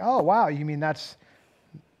sort of say, oh wow, you mean that's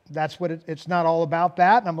what it's not all about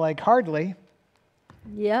that? And I'm like, hardly.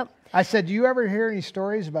 Yep. I said, do you ever hear any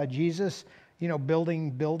stories about Jesus, you know, building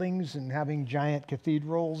buildings and having giant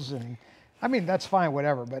cathedrals? And I mean, that's fine,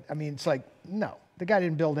 whatever. But I mean, it's like, no, the guy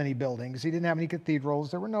didn't build any buildings. He didn't have any cathedrals.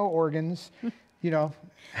 There were no organs, you know.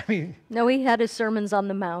 I mean. No, he had his sermons on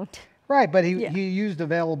the Mount. Right, but he used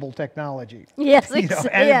available technology. Yes, you know,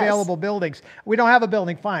 and available buildings. We don't have a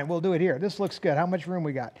building, fine, we'll do it here. This looks good. How much room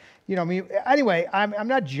we got? You know, I mean, anyway, I'm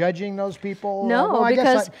not judging those people. No, well,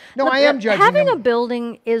 because I am judging having them. a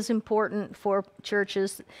building is important for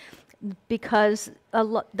churches because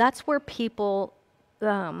that's where people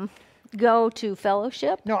go to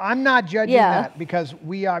fellowship. No, I'm not judging that, because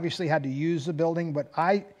we obviously had to use the building, but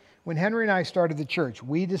when Henry and I started the church,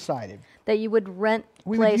 we decided that you would rent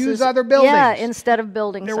we places. would use other buildings. Yeah, instead of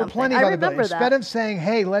building there something. There were plenty of other buildings. That. Instead of saying,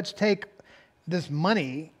 hey, let's take this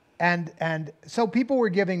money, and so people were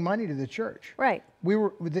giving money to the church. Right. We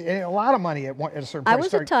were a lot of money at a certain point. I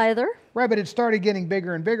was a tither. Right, but it started getting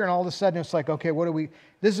bigger and bigger, and all of a sudden it's like, okay,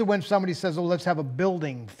 this is when somebody says, oh, let's have a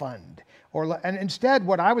building fund. And instead,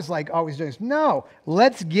 what I was like always doing is, no,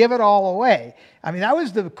 let's give it all away. I mean, that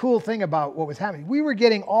was the cool thing about what was happening. We were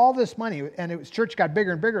getting all this money, and church got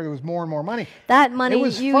bigger and bigger. There was more and more money. That money, it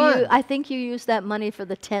was fun. I think you used that money for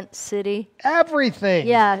the tent city. Everything.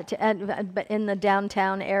 Yeah, but in the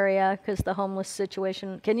downtown area, because the homeless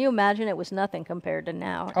situation. Can you imagine? It was nothing compared to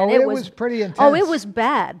now. Oh, it was pretty intense. Oh, it was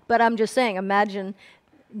bad. But I'm just saying, imagine.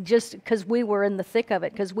 Just because we were in the thick of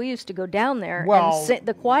it, because we used to go down there and sing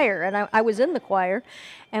the choir, and I was in the choir,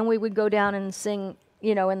 and we would go down and sing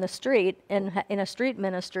in the street, in a street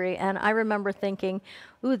ministry, and I remember thinking,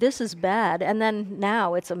 ooh, this is bad. And then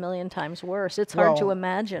now it's a million times worse. It's hard to Well,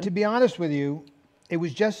 imagine. To be honest with you, it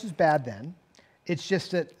was just as bad then. It's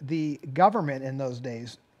just that the government in those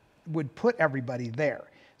days would put everybody there.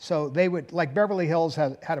 So they would, like Beverly Hills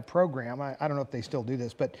had a program, I don't know if they still do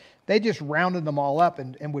this, but they just rounded them all up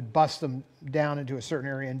and would bust them down into a certain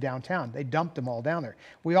area in downtown. They dumped them all down there.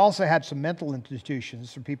 We also had some mental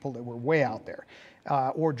institutions for people that were way out there,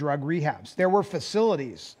 or drug rehabs. There were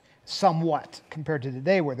facilities somewhat compared to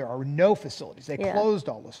today where there are no facilities. They closed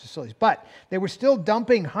all those facilities, but they were still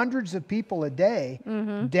dumping hundreds of people a day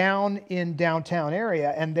down in downtown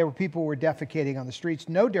area, and there were people who were defecating on the streets,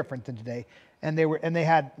 no different than today, and they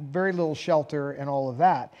had very little shelter and all of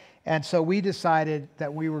that. And so we decided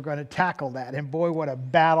that we were going to tackle that, and boy, what a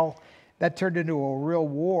battle. That turned into a real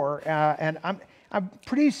war, and I'm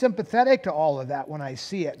pretty sympathetic to all of that when I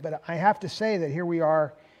see it, but I have to say that here we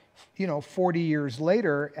are 40 years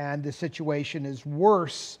later, and the situation is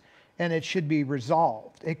worse, and it should be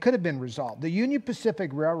resolved. It could have been resolved. The Union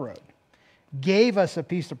Pacific Railroad gave us a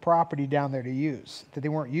piece of property down there to use that they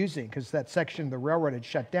weren't using because that section of the railroad had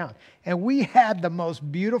shut down. And we had the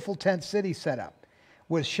most beautiful tent city set up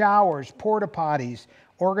with showers, porta potties,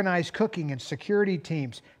 organized cooking and security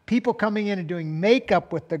teams, people coming in and doing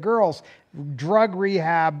makeup with the girls, drug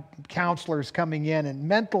rehab counselors coming in, and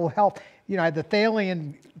mental health. I had the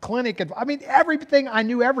Thalian clinic, and I mean, everything. I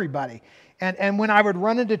knew everybody. And when I would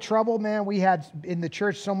run into trouble, man, we had in the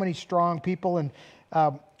church so many strong people. And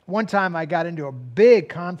one time I got into a big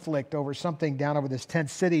conflict over something down over this tent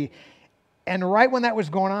city. And right when that was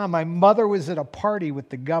going on, my mother was at a party with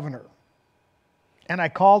the governor. And I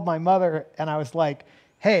called my mother and I was like,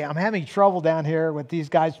 hey, I'm having trouble down here with these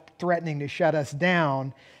guys threatening to shut us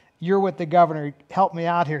down. You're with the governor, help me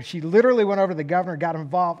out here. She literally went over to the governor, got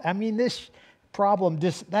involved. I mean, this problem,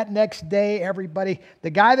 that next day, the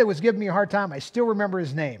guy that was giving me a hard time, I still remember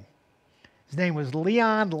his name. His name was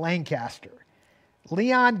Leon Lancaster.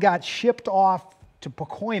 Leon got shipped off to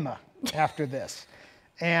Pacoima after this,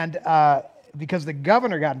 and because the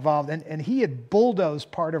governor got involved, and he had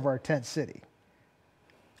bulldozed part of our tent city.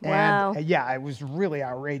 Wow. And yeah, it was really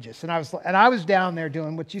outrageous. And I was down there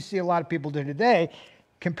doing what you see a lot of people do today,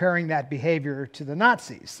 comparing that behavior to the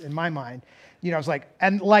Nazis, in my mind. I was like,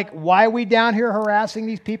 why are we down here harassing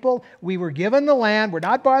these people? We were given the land. We're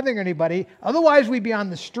not bothering anybody. Otherwise, we'd be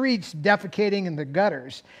on the streets defecating in the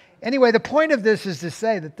gutters. Anyway, the point of this is to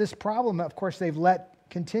say that this problem, of course, they've let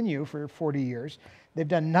continue for 40 years. They've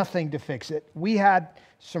done nothing to fix it. We had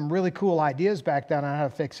some really cool ideas back then on how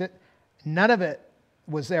to fix it. None of it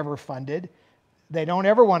was ever funded. They don't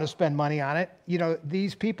ever want to spend money on it.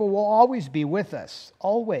 These people will always be with us,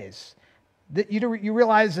 always. You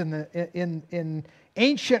realize in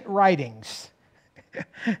ancient writings,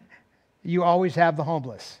 you always have the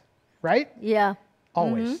homeless, right? Yeah.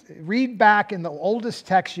 Always. Read back in the oldest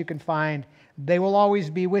text you can find, they will always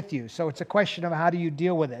be with you. So it's a question of how do you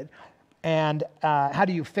deal with it, and how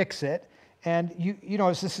do you fix it. And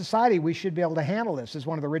as a society, we should be able to handle this as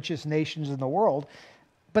one of the richest nations in the world.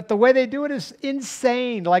 But the way they do it is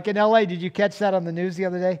insane. Like in LA, did you catch that on the news the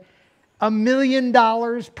other day? $1 million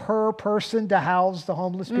per person to house the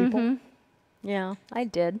homeless people. Yeah, I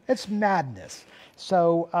did. It's madness.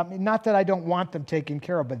 So, not that I don't want them taken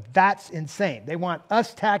care of, but that's insane. They want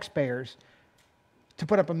us taxpayers to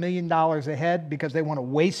put up $1 million a head because they want to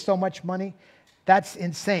waste so much money. That's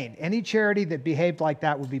insane. Any charity that behaved like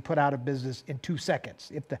that would be put out of business in 2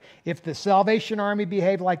 seconds. If the Salvation Army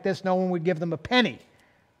behaved like this, no one would give them a penny.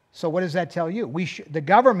 So what does that tell you? The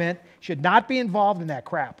government should not be involved in that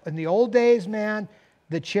crap. In the old days, man,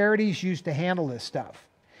 the charities used to handle this stuff.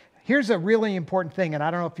 Here's a really important thing, and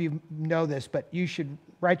I don't know if you know this, but you should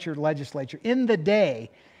write your legislature. In the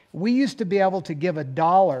day, we used to be able to give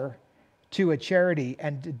 $1 to a charity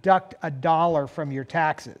and deduct $1 from your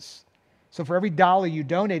taxes. So for every dollar you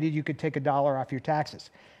donated, you could take $1 off your taxes.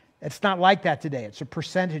 It's not like that today. It's a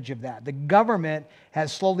percentage of that. The government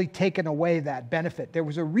has slowly taken away that benefit. There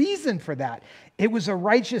was a reason for that. It was a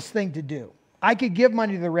righteous thing to do. I could give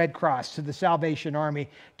money to the Red Cross, to the Salvation Army,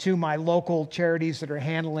 to my local charities that are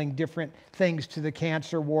handling different things, to the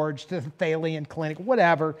cancer wards, to the Thalian clinic,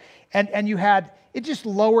 whatever. And it just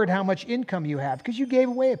lowered how much income you have because you gave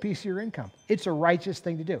away a piece of your income. It's a righteous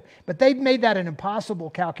thing to do. But they've made that an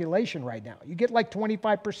impossible calculation right now. You get like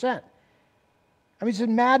 25%. I mean, it's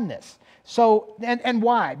madness. So, and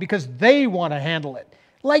why? Because they want to handle it.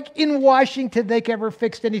 Like in Washington, they never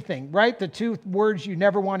fixed anything, right? The words you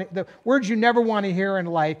never want to hear in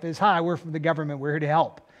life is, hi, we're from the government, we're here to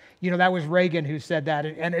help. That was Reagan who said that,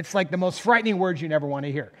 and it's like the most frightening words you never want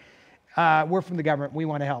to hear. we're from the government. We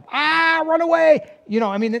want to help. Ah, run away.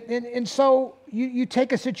 I mean, and so you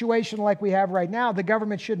take a situation like we have right now, the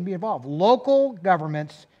government shouldn't be involved. Local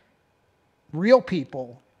governments, real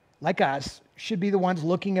people like us, should be the ones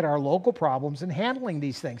looking at our local problems and handling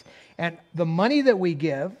these things. And the money that we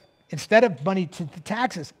give, instead of money to the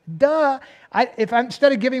taxes,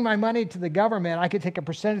 instead of giving my money to the government, I could take a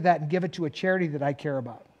percentage of that and give it to a charity that I care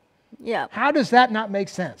about. Yeah. How does that not make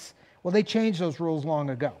sense? Well, they changed those rules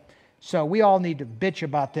long ago. So we all need to bitch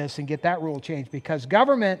about this and get that rule changed, because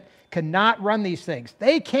government cannot run these things.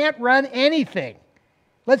 They can't run anything.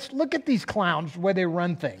 Let's look at these clowns where they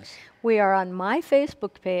run things. We are on my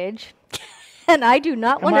Facebook page. And I do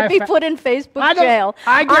not want to be put in Facebook jail.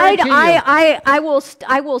 I guarantee you.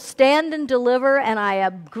 I will stand and deliver, and I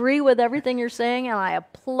agree with everything you're saying, and I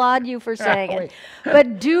applaud you for saying it.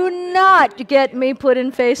 But do not get me put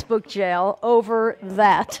in Facebook jail over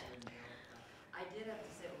that. I did have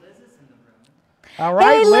to say Liz is in the room. All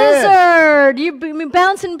right, Hey, Liz. Lizard! You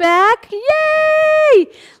bouncing back? Yay!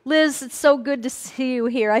 Liz, it's so good to see you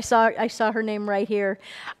here. I saw her name right here.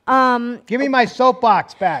 Give me my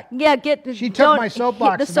soapbox back. Yeah, She took my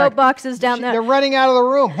soapbox The soapbox is down there. They're running out of the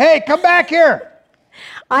room. Hey, come back here.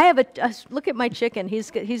 I have look at my chicken.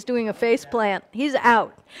 He's doing a face plant. He's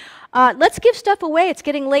out. Let's give stuff away. It's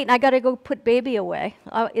getting late, and I got to go put baby away.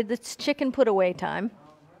 It's chicken put away time.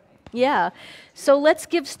 Yeah. So let's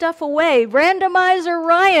give stuff away. Randomizer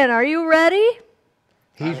Ryan, are you ready?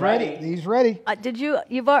 He's ready. He's ready.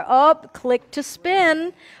 Click to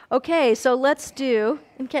spin. Okay, so let's do.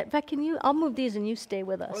 In fact, I'll move these and you stay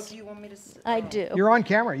with us. Oh, do you want me to? I do. You're on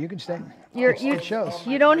camera. You can stay. It shows.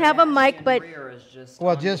 You don't have a mic, but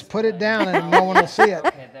Well, just put it down and no one will see it.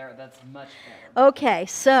 Okay, there. That's much better. okay.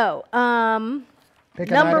 So Pick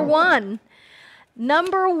an number item. one.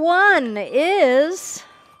 Number one is.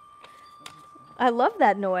 I love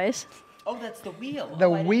that noise. Oh, that's the wheel. The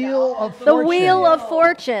Wheel of The Fortune. Wheel of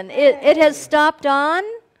Fortune. It has stopped on.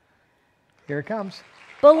 Here it comes.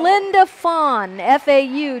 Belinda Fawn,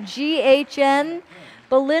 Faugn.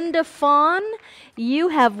 Belinda Fawn, you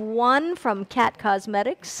have won from Cat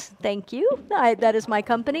Cosmetics. Thank you. That is my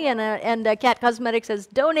company, and Cat Cosmetics has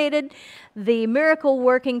donated the Miracle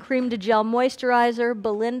Working Cream to Gel Moisturizer.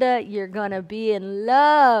 Belinda, you're going to be in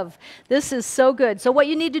love. This is so good. So what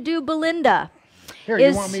you need to do, Belinda, Here,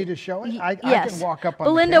 you want me to show it? I yes. can walk up on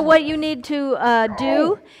Belinda, the camera. what you need to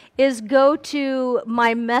do is go to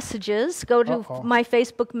my messages, go to my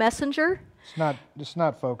Facebook Messenger. It's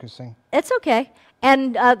not focusing. It's okay.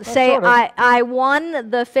 And say, sort of. I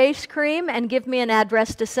won the face cream, and give me an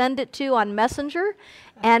address to send it to on Messenger,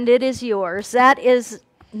 and it is yours. That is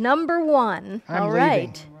number one. I'm All leaving.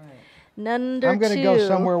 right. Number I'm going to two. go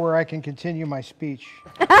somewhere where I can continue my speech.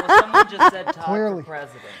 Well, someone just said Todd Clearly. for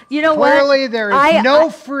president. You know Clearly, what? there is no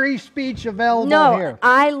free speech available No, here.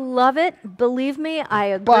 I love it. Believe me, I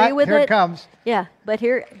agree But with here it. it comes. Yeah, but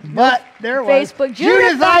here. But there it was. Facebook.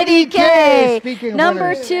 Judith IDK. IDK. Speaking of Number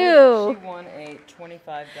winners. two. She won a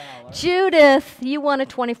 $25. Judith, you won a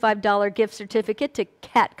 $25 gift certificate to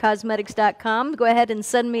catcosmetics.com. Go ahead and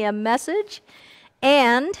send me a message,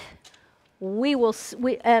 and we will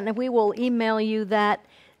email you that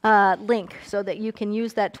link so that you can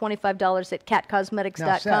use that $25 at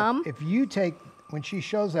catcosmetics.com. Now, Seth, if you take, when she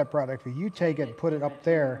shows that product, if you take it and put it up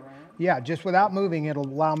there, yeah, just without moving, it'll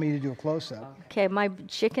allow me to do a close-up. Okay, my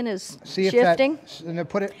chicken is See if shifting. and then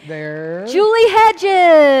put it there. Julie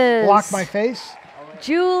Hedges. Block my face.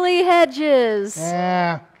 Julie Hedges.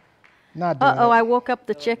 Not doing Uh-oh, it. I woke up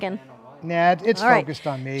the chicken. Nah, it's All right. focused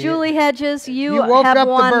on me. Julie Hedges, you woke have up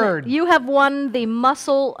the won. bird. You have won the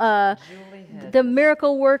muscle, the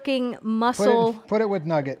miracle working muscle Put it with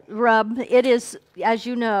Nugget. rub. It is, as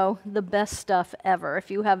you know, the best stuff ever.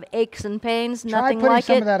 If you have aches and pains, Try nothing putting like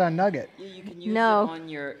some it. of that on Nugget. You can use No. it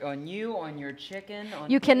on your chicken.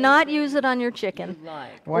 On You cannot anything use it on your chicken. you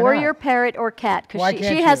like. Why or not? your parrot or cat, Why because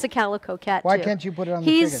can't she has you? a calico cat Why too. can't you put it on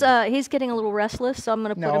the he's chicken? he's getting a little restless, so I'm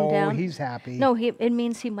going to put him No, down. he's happy. No, it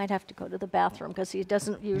means he might have to go to the bathroom because he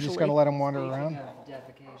doesn't You're usually. just going to let him wander around?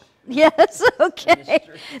 Defecation. Yes. Okay.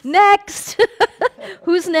 Next.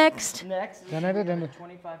 Who's next? Next, Dun-dun-dun-dun.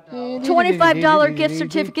 $25. $25 gift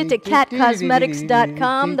certificate to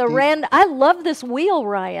catcosmetics.com. I love this wheel,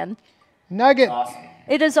 Ryan. Nugget. Awesome.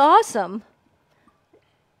 It is awesome.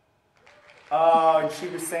 Oh, and she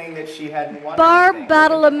was saying that she hadn't won Barb anything.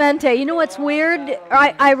 Badalamenti. You know what's weird?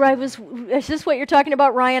 I was. Is this what you're talking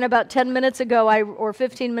about, Ryan? About 10 minutes ago, or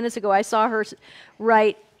 15 minutes ago, I saw her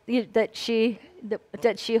write that she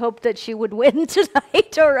hoped that she would win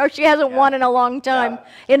tonight, or she hasn't won in a long time,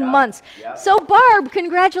 in months. Yeah. So, Barb,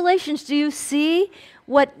 congratulations. Do you see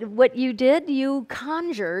what you did, you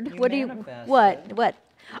conjured. You what do you? manifested. What?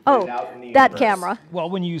 Put Oh, it out in the that universe. camera. Well,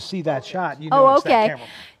 when you see that shot, you know Oh, it's that okay. camera.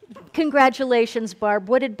 Congratulations, Barb.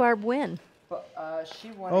 What did Barb win?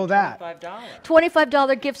 She won Oh, that. $25.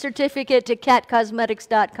 $25 gift certificate to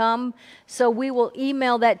catcosmetics.com. So we will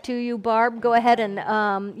email that to you, Barb. Go ahead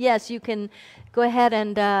and, yes, you can go ahead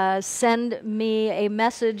and send me a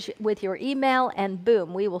message with your email, and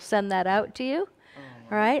boom, we will send that out to you.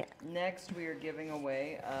 All right? Next, we are giving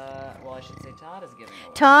away, well, I should say Todd is giving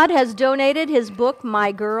away. Todd has donated his book,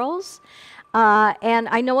 My Girls. And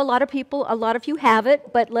I know a lot of you have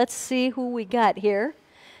it, but let's see who we got here.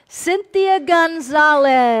 Cynthia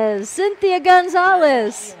Gonzalez. Cynthia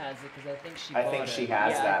Gonzalez. She has it because I think she I bought think it. she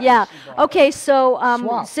has that. Yeah. She bought it. Okay, so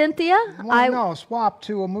Swap. Cynthia, Well, no, swap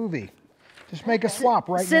to a movie. Just make a swap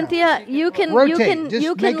right now. Cynthia, you can Rotate. Just you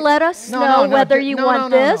make can it- let us No, know no, no, whether ju- you no,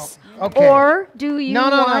 want no, no, no. this Okay. or do you No,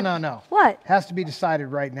 no, want no, no, no. What? Has to be decided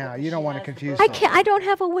right now. You don't want to confuse I them. can't. I don't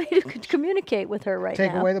have a way to communicate with her right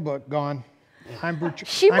Take now. away the book. Gone.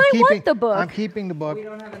 She might want the book. I'm keeping the book. We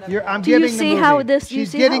don't have enough I'm Do you giving the see movie. how this- you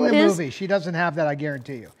She's see getting how the it is? movie. She doesn't have that, I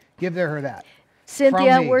guarantee you. Give her that.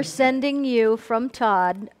 Cynthia, From me. we're sending you from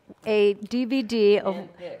Todd a DVD of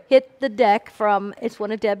Handpicked. Hit the Deck from. It's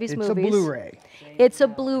one of Debbie's It's movies. a Blu-ray. It's a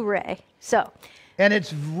Blu-ray. So And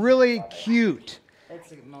it's really cute.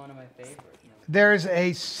 It's one of my favorites. There's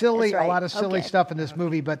a That's right. lot of silly Okay. stuff in this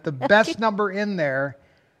movie, but the best number in there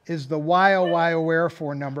is the Why Oh Why Oh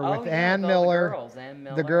Wherefore number Oh, with yeah, Ann with all the Miller, girls, Ann the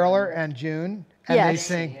Miller girler, and- and June. And they Yes.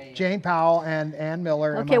 sing, Yeah, yeah. Jane Powell and Ann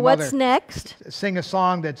Miller and okay, my what's mother next? sing a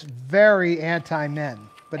song that's very anti-men,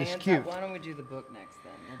 but it's cute. Why don't we do the book next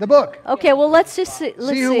then? The book. Okay, well let's just see.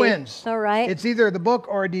 Let's See who wins. All right. It's either the book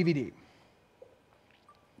or a DVD.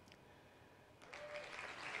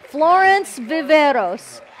 Florence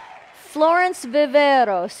Viveros. Florence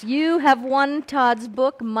Viveros, you have won Todd's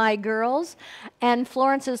book, My Girls. And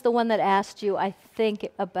Florence is the one that asked you, I think,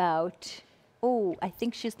 about. Oh, I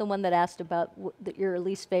think she's the one that asked about your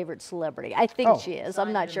least favorite celebrity. I think Oh. she is.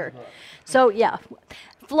 I'm not sure. So, yeah.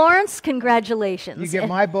 Florence, congratulations. You get And-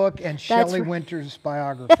 my book and Shelley right. Winter's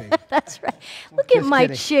biography. That's right. Look at Just my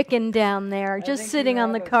kidding. chicken down there, just sitting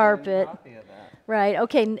on the carpet. Right.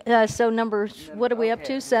 Okay. So number, what are we up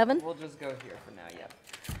to? 7? We'll just go here for now,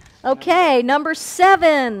 yeah. Okay, number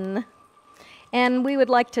 7. And we would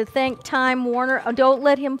like to thank Time Warner. Oh, don't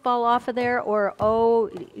let him fall off of there, or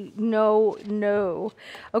no.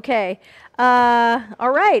 Okay.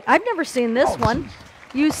 All right. I've never seen this one.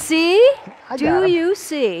 You see? I Do got him. you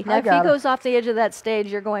see? Now, I if he got him. goes off the edge of that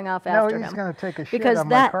stage, you're going off after him. he's going to take a shit Because on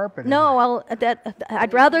my that carpet. no,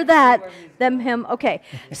 I'd rather that than him. Okay,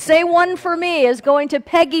 Say One for Me is going to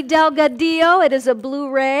Peggy Delgadillo. It is a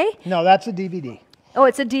Blu-ray. No, that's a DVD. Oh,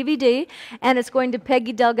 it's a DVD, and it's going to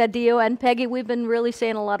Peggy Delgadillo. And Peggy, we've been really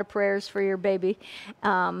saying a lot of prayers for your baby.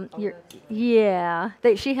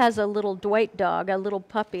 She has a little Dwight dog, a little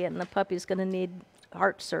puppy, and the puppy's going to need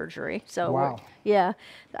heart surgery. So Wow. yeah,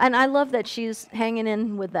 and I love that she's hanging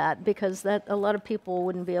in with that, because that a lot of people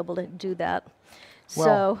wouldn't be able to do that.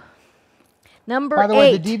 Well, So number by the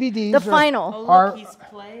way, 8, the DVDs the are- final. Oh, Are- look, he's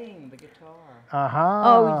playing the guitar. Uh-huh.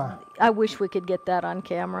 Oh, I wish we could get that on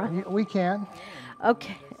camera. We can.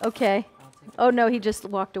 Okay. Oh no, he just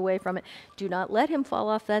walked away from it. Do not let him fall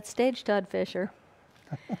off that stage, Todd Fisher.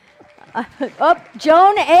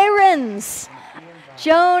 Joan Ahrens.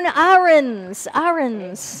 Joan Ahrens.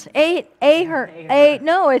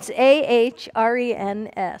 No, it's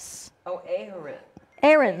Ahrens. Oh, Aharit.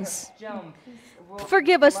 Ahrens. Joan, please. We'll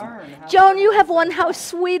Forgive us. learn how Joan, to- you have won How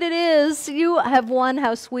Sweet It Is. You have won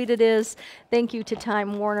How Sweet It Is. Thank you to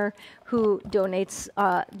Time Warner, who donates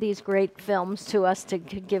these great films to us to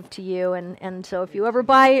give to you. And so if you ever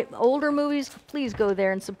buy older movies, please go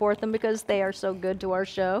there and support them, because they are so good to our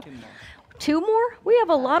show. 2 more? We have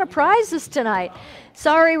a lot of prizes tonight.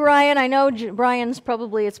 Sorry, Ryan. I know Brian's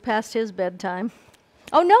probably, it's past his bedtime.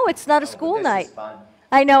 Oh, no, it's not a school This night. is fun.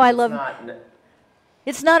 I know, I It's love not,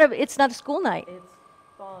 It's not a school night. It's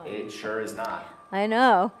fun. it sure is not. I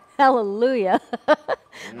know. Hallelujah.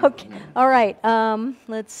 Okay. All right.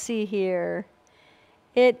 Let's see here.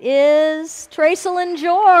 It is Tracel and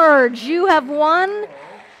George. You have won.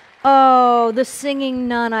 Oh, The Singing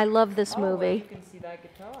Nun. I love this Oh, well, movie. you can see that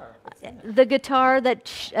guitar. What's in it? The guitar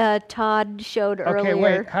that Todd showed Okay,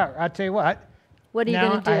 earlier. wait. I'll tell you what. What are you Now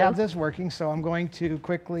going to do? I have this working, so I'm going to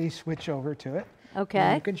quickly switch over to it. Okay.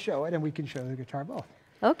 And you can show it, and we can show the guitar both.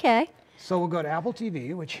 Okay. So we'll go to Apple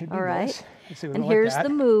TV, which should be All right. this. Let's see, we And go like here's that. the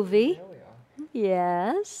movie.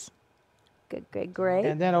 Yes. Good, great.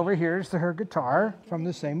 And then over here is her guitar from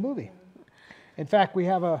the same movie. In fact, we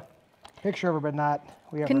have a Picture of her, but not.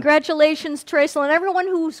 We have her. Congratulations, Tracy. And everyone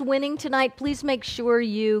who's winning tonight, please make sure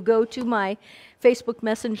you go to my Facebook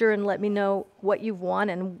Messenger and let me know what you've won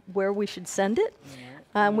and where we should send it.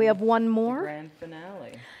 We have one The more. grand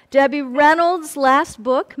finale. Debbie Reynolds' last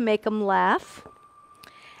book, Make 'em Laugh.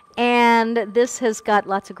 And this has got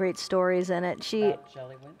lots of great stories in it. About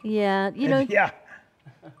Shelley Wynn. Yeah, you know, Yeah.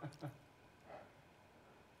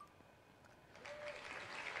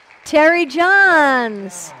 Terry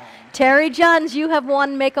Johns. Terry Johns, you have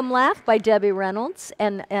won Make 'em Laugh by Debbie Reynolds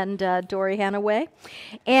and Dory Hanaway.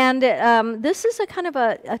 And this is a kind of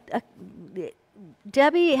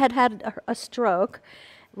Debbie had a stroke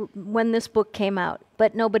when this book came out,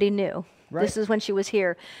 but nobody knew. Right. This is when she was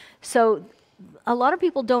here. So a lot of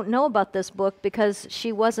people don't know about this book because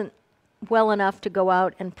she wasn't well enough to go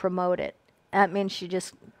out and promote it. That means she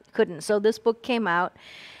just couldn't. So this book came out,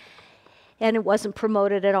 and it wasn't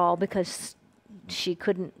promoted at all because she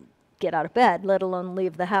couldn't get out of bed, let alone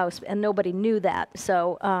leave the house, and nobody knew that.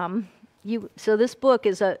 So so this book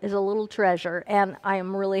is a little treasure, and I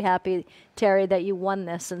am really happy, Terry, that you won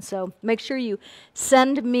this. And so make sure you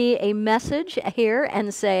send me a message here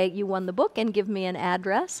and say you won the book and give me an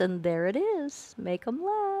address, and there it is. Make 'em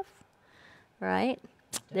laugh. Right?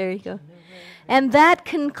 There you go. And that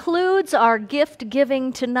concludes our gift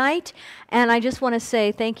giving tonight. And I just want to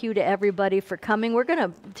say thank you to everybody for coming. We're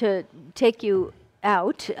going to take you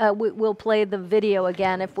out. We'll play the video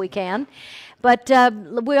again if we can. But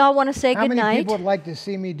we all want to say How good many night. people would like to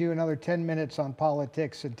see me do another 10 minutes on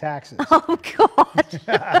politics and taxes? Oh,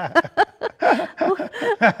 God.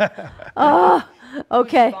 Oh,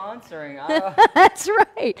 okay. Sponsoring. That's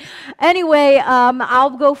right. Anyway, I'll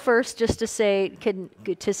go first just to say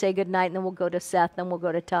good night, and then we'll go to Seth, then we'll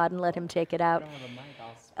go to Todd and let him take it out. I don't have a mic,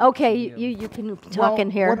 I'll speak Okay, to you can talk Well, in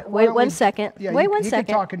here. why Wait don't one we- second. Yeah, Wait you, one you second.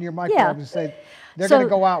 can talk into your microphone and say they're So- going to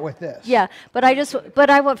go out with this. Yeah, but I just want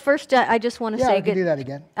to Yeah, say we can do that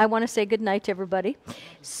again. I want to say good night to everybody.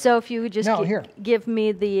 So if you would just here. give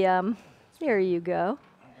me the there you go.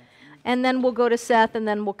 And then we'll go to Seth, and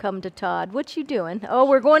then we'll come to Todd. What you doing? Oh,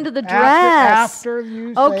 we're going to the dress. After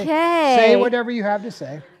you Okay. say whatever you have to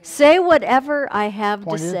say. Say whatever I have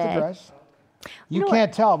Point to it at the say. dress. You know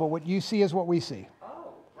can't tell, but what you see is what we see. Oh,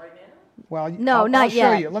 right now? Well, No, I'll not show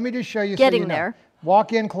yet. you. Let me just show you. Getting so you know. there.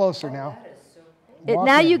 Walk in closer now. Walk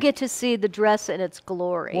Now in. you get to see the dress in its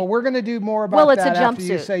glory. Well, we're going to do more about Well, it's a that after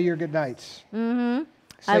you jumpsuit. say your good nights. Mm-hmm.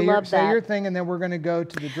 Say I your, love Say that. your thing, and then we're going to go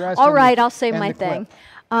to the dress. All and right, the, I'll say and my the clip. thing.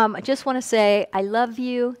 I just want to say I love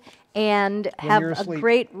you and When have you're a asleep.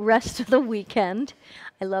 great rest of the weekend.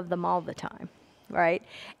 I love them all the time, right?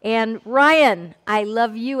 And Ryan, I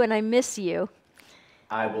love you and I miss you.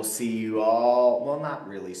 I will see you all, well, not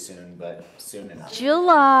really soon, but soon enough.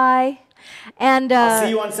 July. And I'll see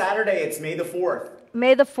you on Saturday. It's May the 4th.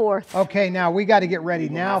 May the 4th. Okay, now we got to get ready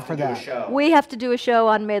We'll now have for to do a that. show. We have to do a show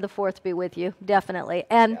on May the 4th be with you, definitely.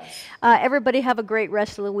 And Yes. everybody have a great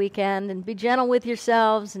rest of the weekend and be gentle with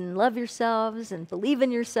yourselves and love yourselves and believe in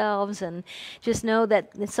yourselves and just know that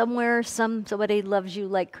somewhere somebody loves you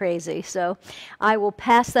like crazy. So I will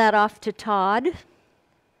pass that off to Todd.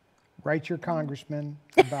 Write your congressman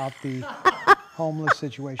about the homeless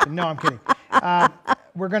situation. No, I'm kidding.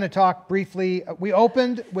 We're going to talk briefly. We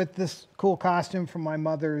opened with this cool costume from my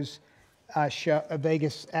mother's show,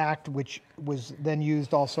 Vegas act, which was then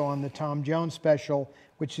used also on the Tom Jones special,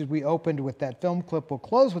 which is we opened with that film clip. We'll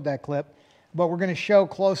close with that clip, but we're going to show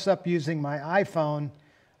close up using my iPhone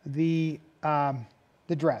the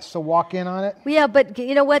dress. So walk in on it. Well, yeah, but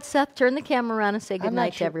you know what, Seth? Turn the camera around and say I'm good not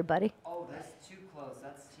night to sure. everybody. Oh, that's too close.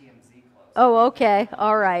 That's TMZ close. Oh, okay.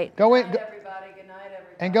 All right. Go in. Good night, everybody. Good night,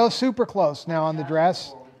 everybody. And go super close now on the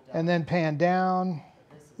dress, and then pan down.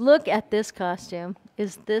 Look at this costume.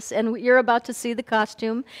 Is this, and you're about to see the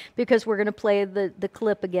costume because we're going to play the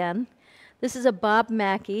clip again. This is a Bob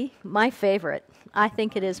Mackie, my favorite. I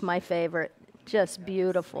think it is my favorite. Just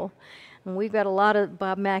beautiful. And we've got a lot of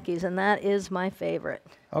Bob Mackies, and that is my favorite.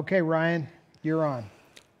 Okay, Ryan, you're on.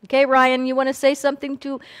 Okay, Ryan, you want to say something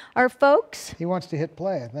to our folks? He wants to hit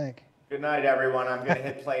play, I think. Good night, everyone. I'm going to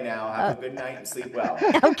hit play now. Have a good night and sleep well.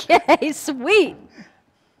 Okay, sweet.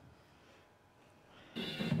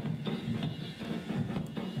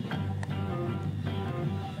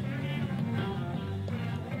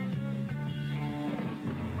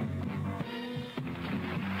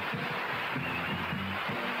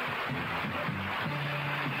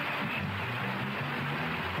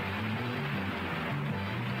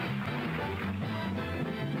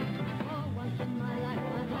 Once in my life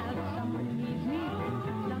I have someone who needs me,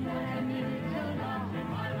 someone I need so long.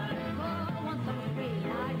 For once I'm free,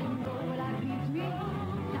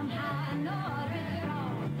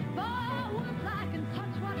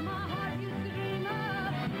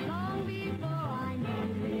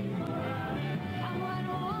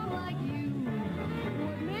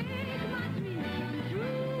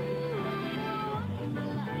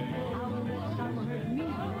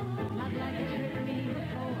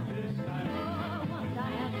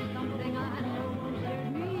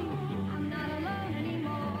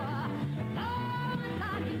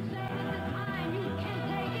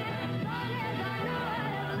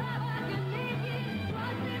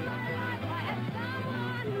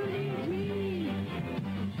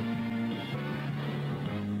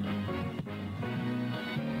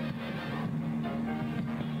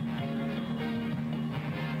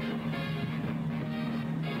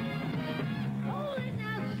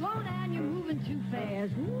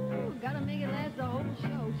 says, ooh, gotta make it last the whole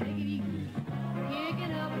show. Take it easy.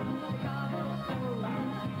 Kicking up from the cobblestone.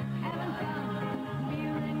 Having fun,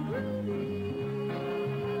 feeling groovy.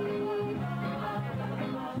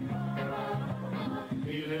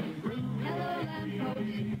 Hello, lamppost,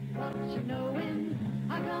 what you knowin'?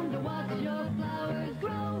 I come to watch your flowers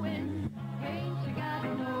growing. Ain't you got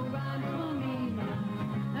no rhymes for me?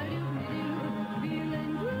 A-doobie-doo,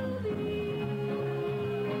 feeling groovy.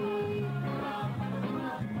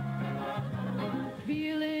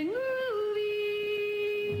 Feeling groovy.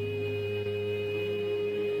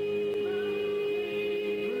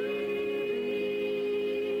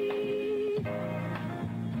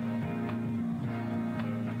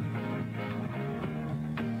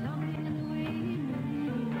 Something in the way you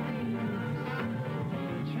move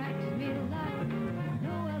attracts me like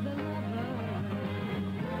no other lover.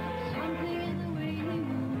 Something in the way you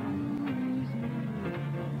moves me.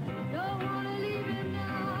 Don't wanna leave it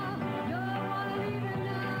now. Don't wanna leave it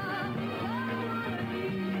now. Don't wanna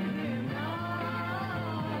leave it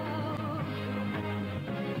now.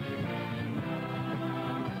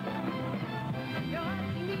 You're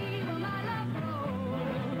asking me will my love grow?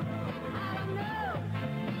 I don't know.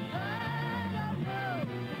 I don't know.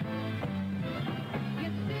 You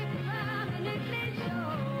stick around and it may show.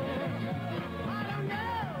 I don't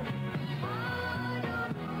know. I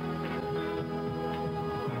don't know.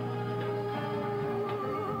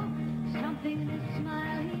 Something in his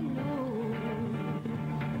smile he knows.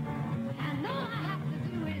 And all I have to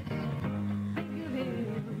do is think of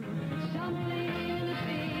him. Something in the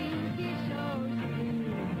things he shows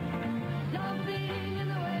me. Something in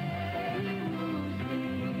the way he moves me.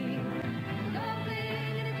 Something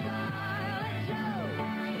in his smile that shows.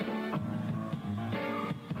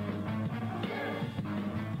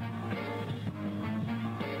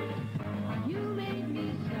 You made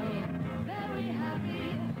me so very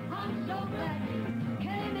happy. I'm so glad you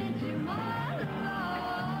came into my life.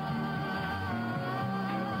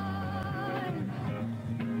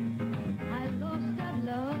 I lost that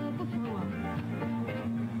love before.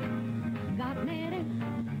 Got married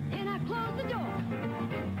and I closed the door.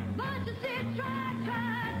 But you said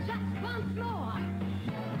try just once more.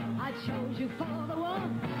 I chose you for the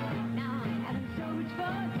one. Now I'm having so much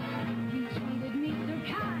fun. You treated me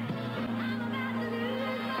so kind. I'm about to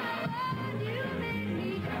lose my mind. You made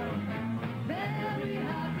me so very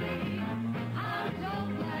happy. I'm so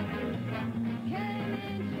glad you came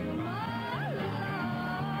into my life.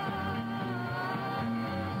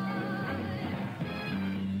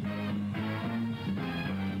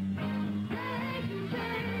 Thank you,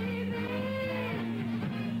 baby.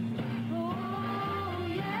 Oh,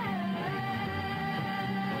 yeah.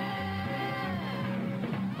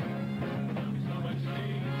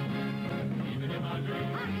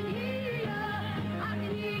 I can hear ya. I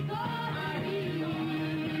can hear you calling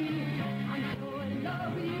me. I'm so in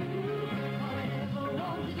love with you. All I ever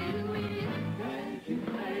want to do is thank you,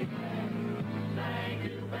 baby. Thank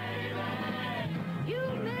you, baby. You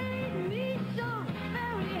made me so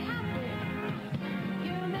very happy.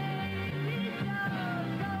 You made me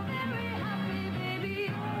so very happy, baby.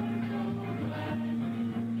 I'm so glad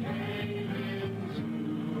you came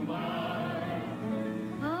into my.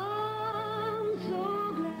 I'm so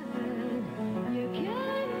glad you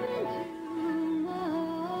came into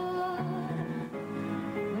my.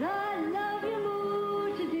 But I love you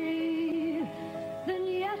more today than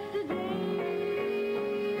yesterday.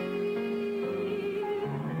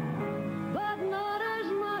 But not as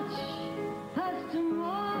much as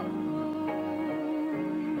tomorrow.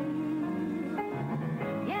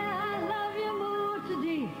 Yeah, I love you more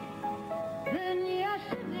today than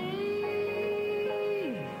yesterday.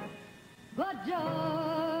 But darling,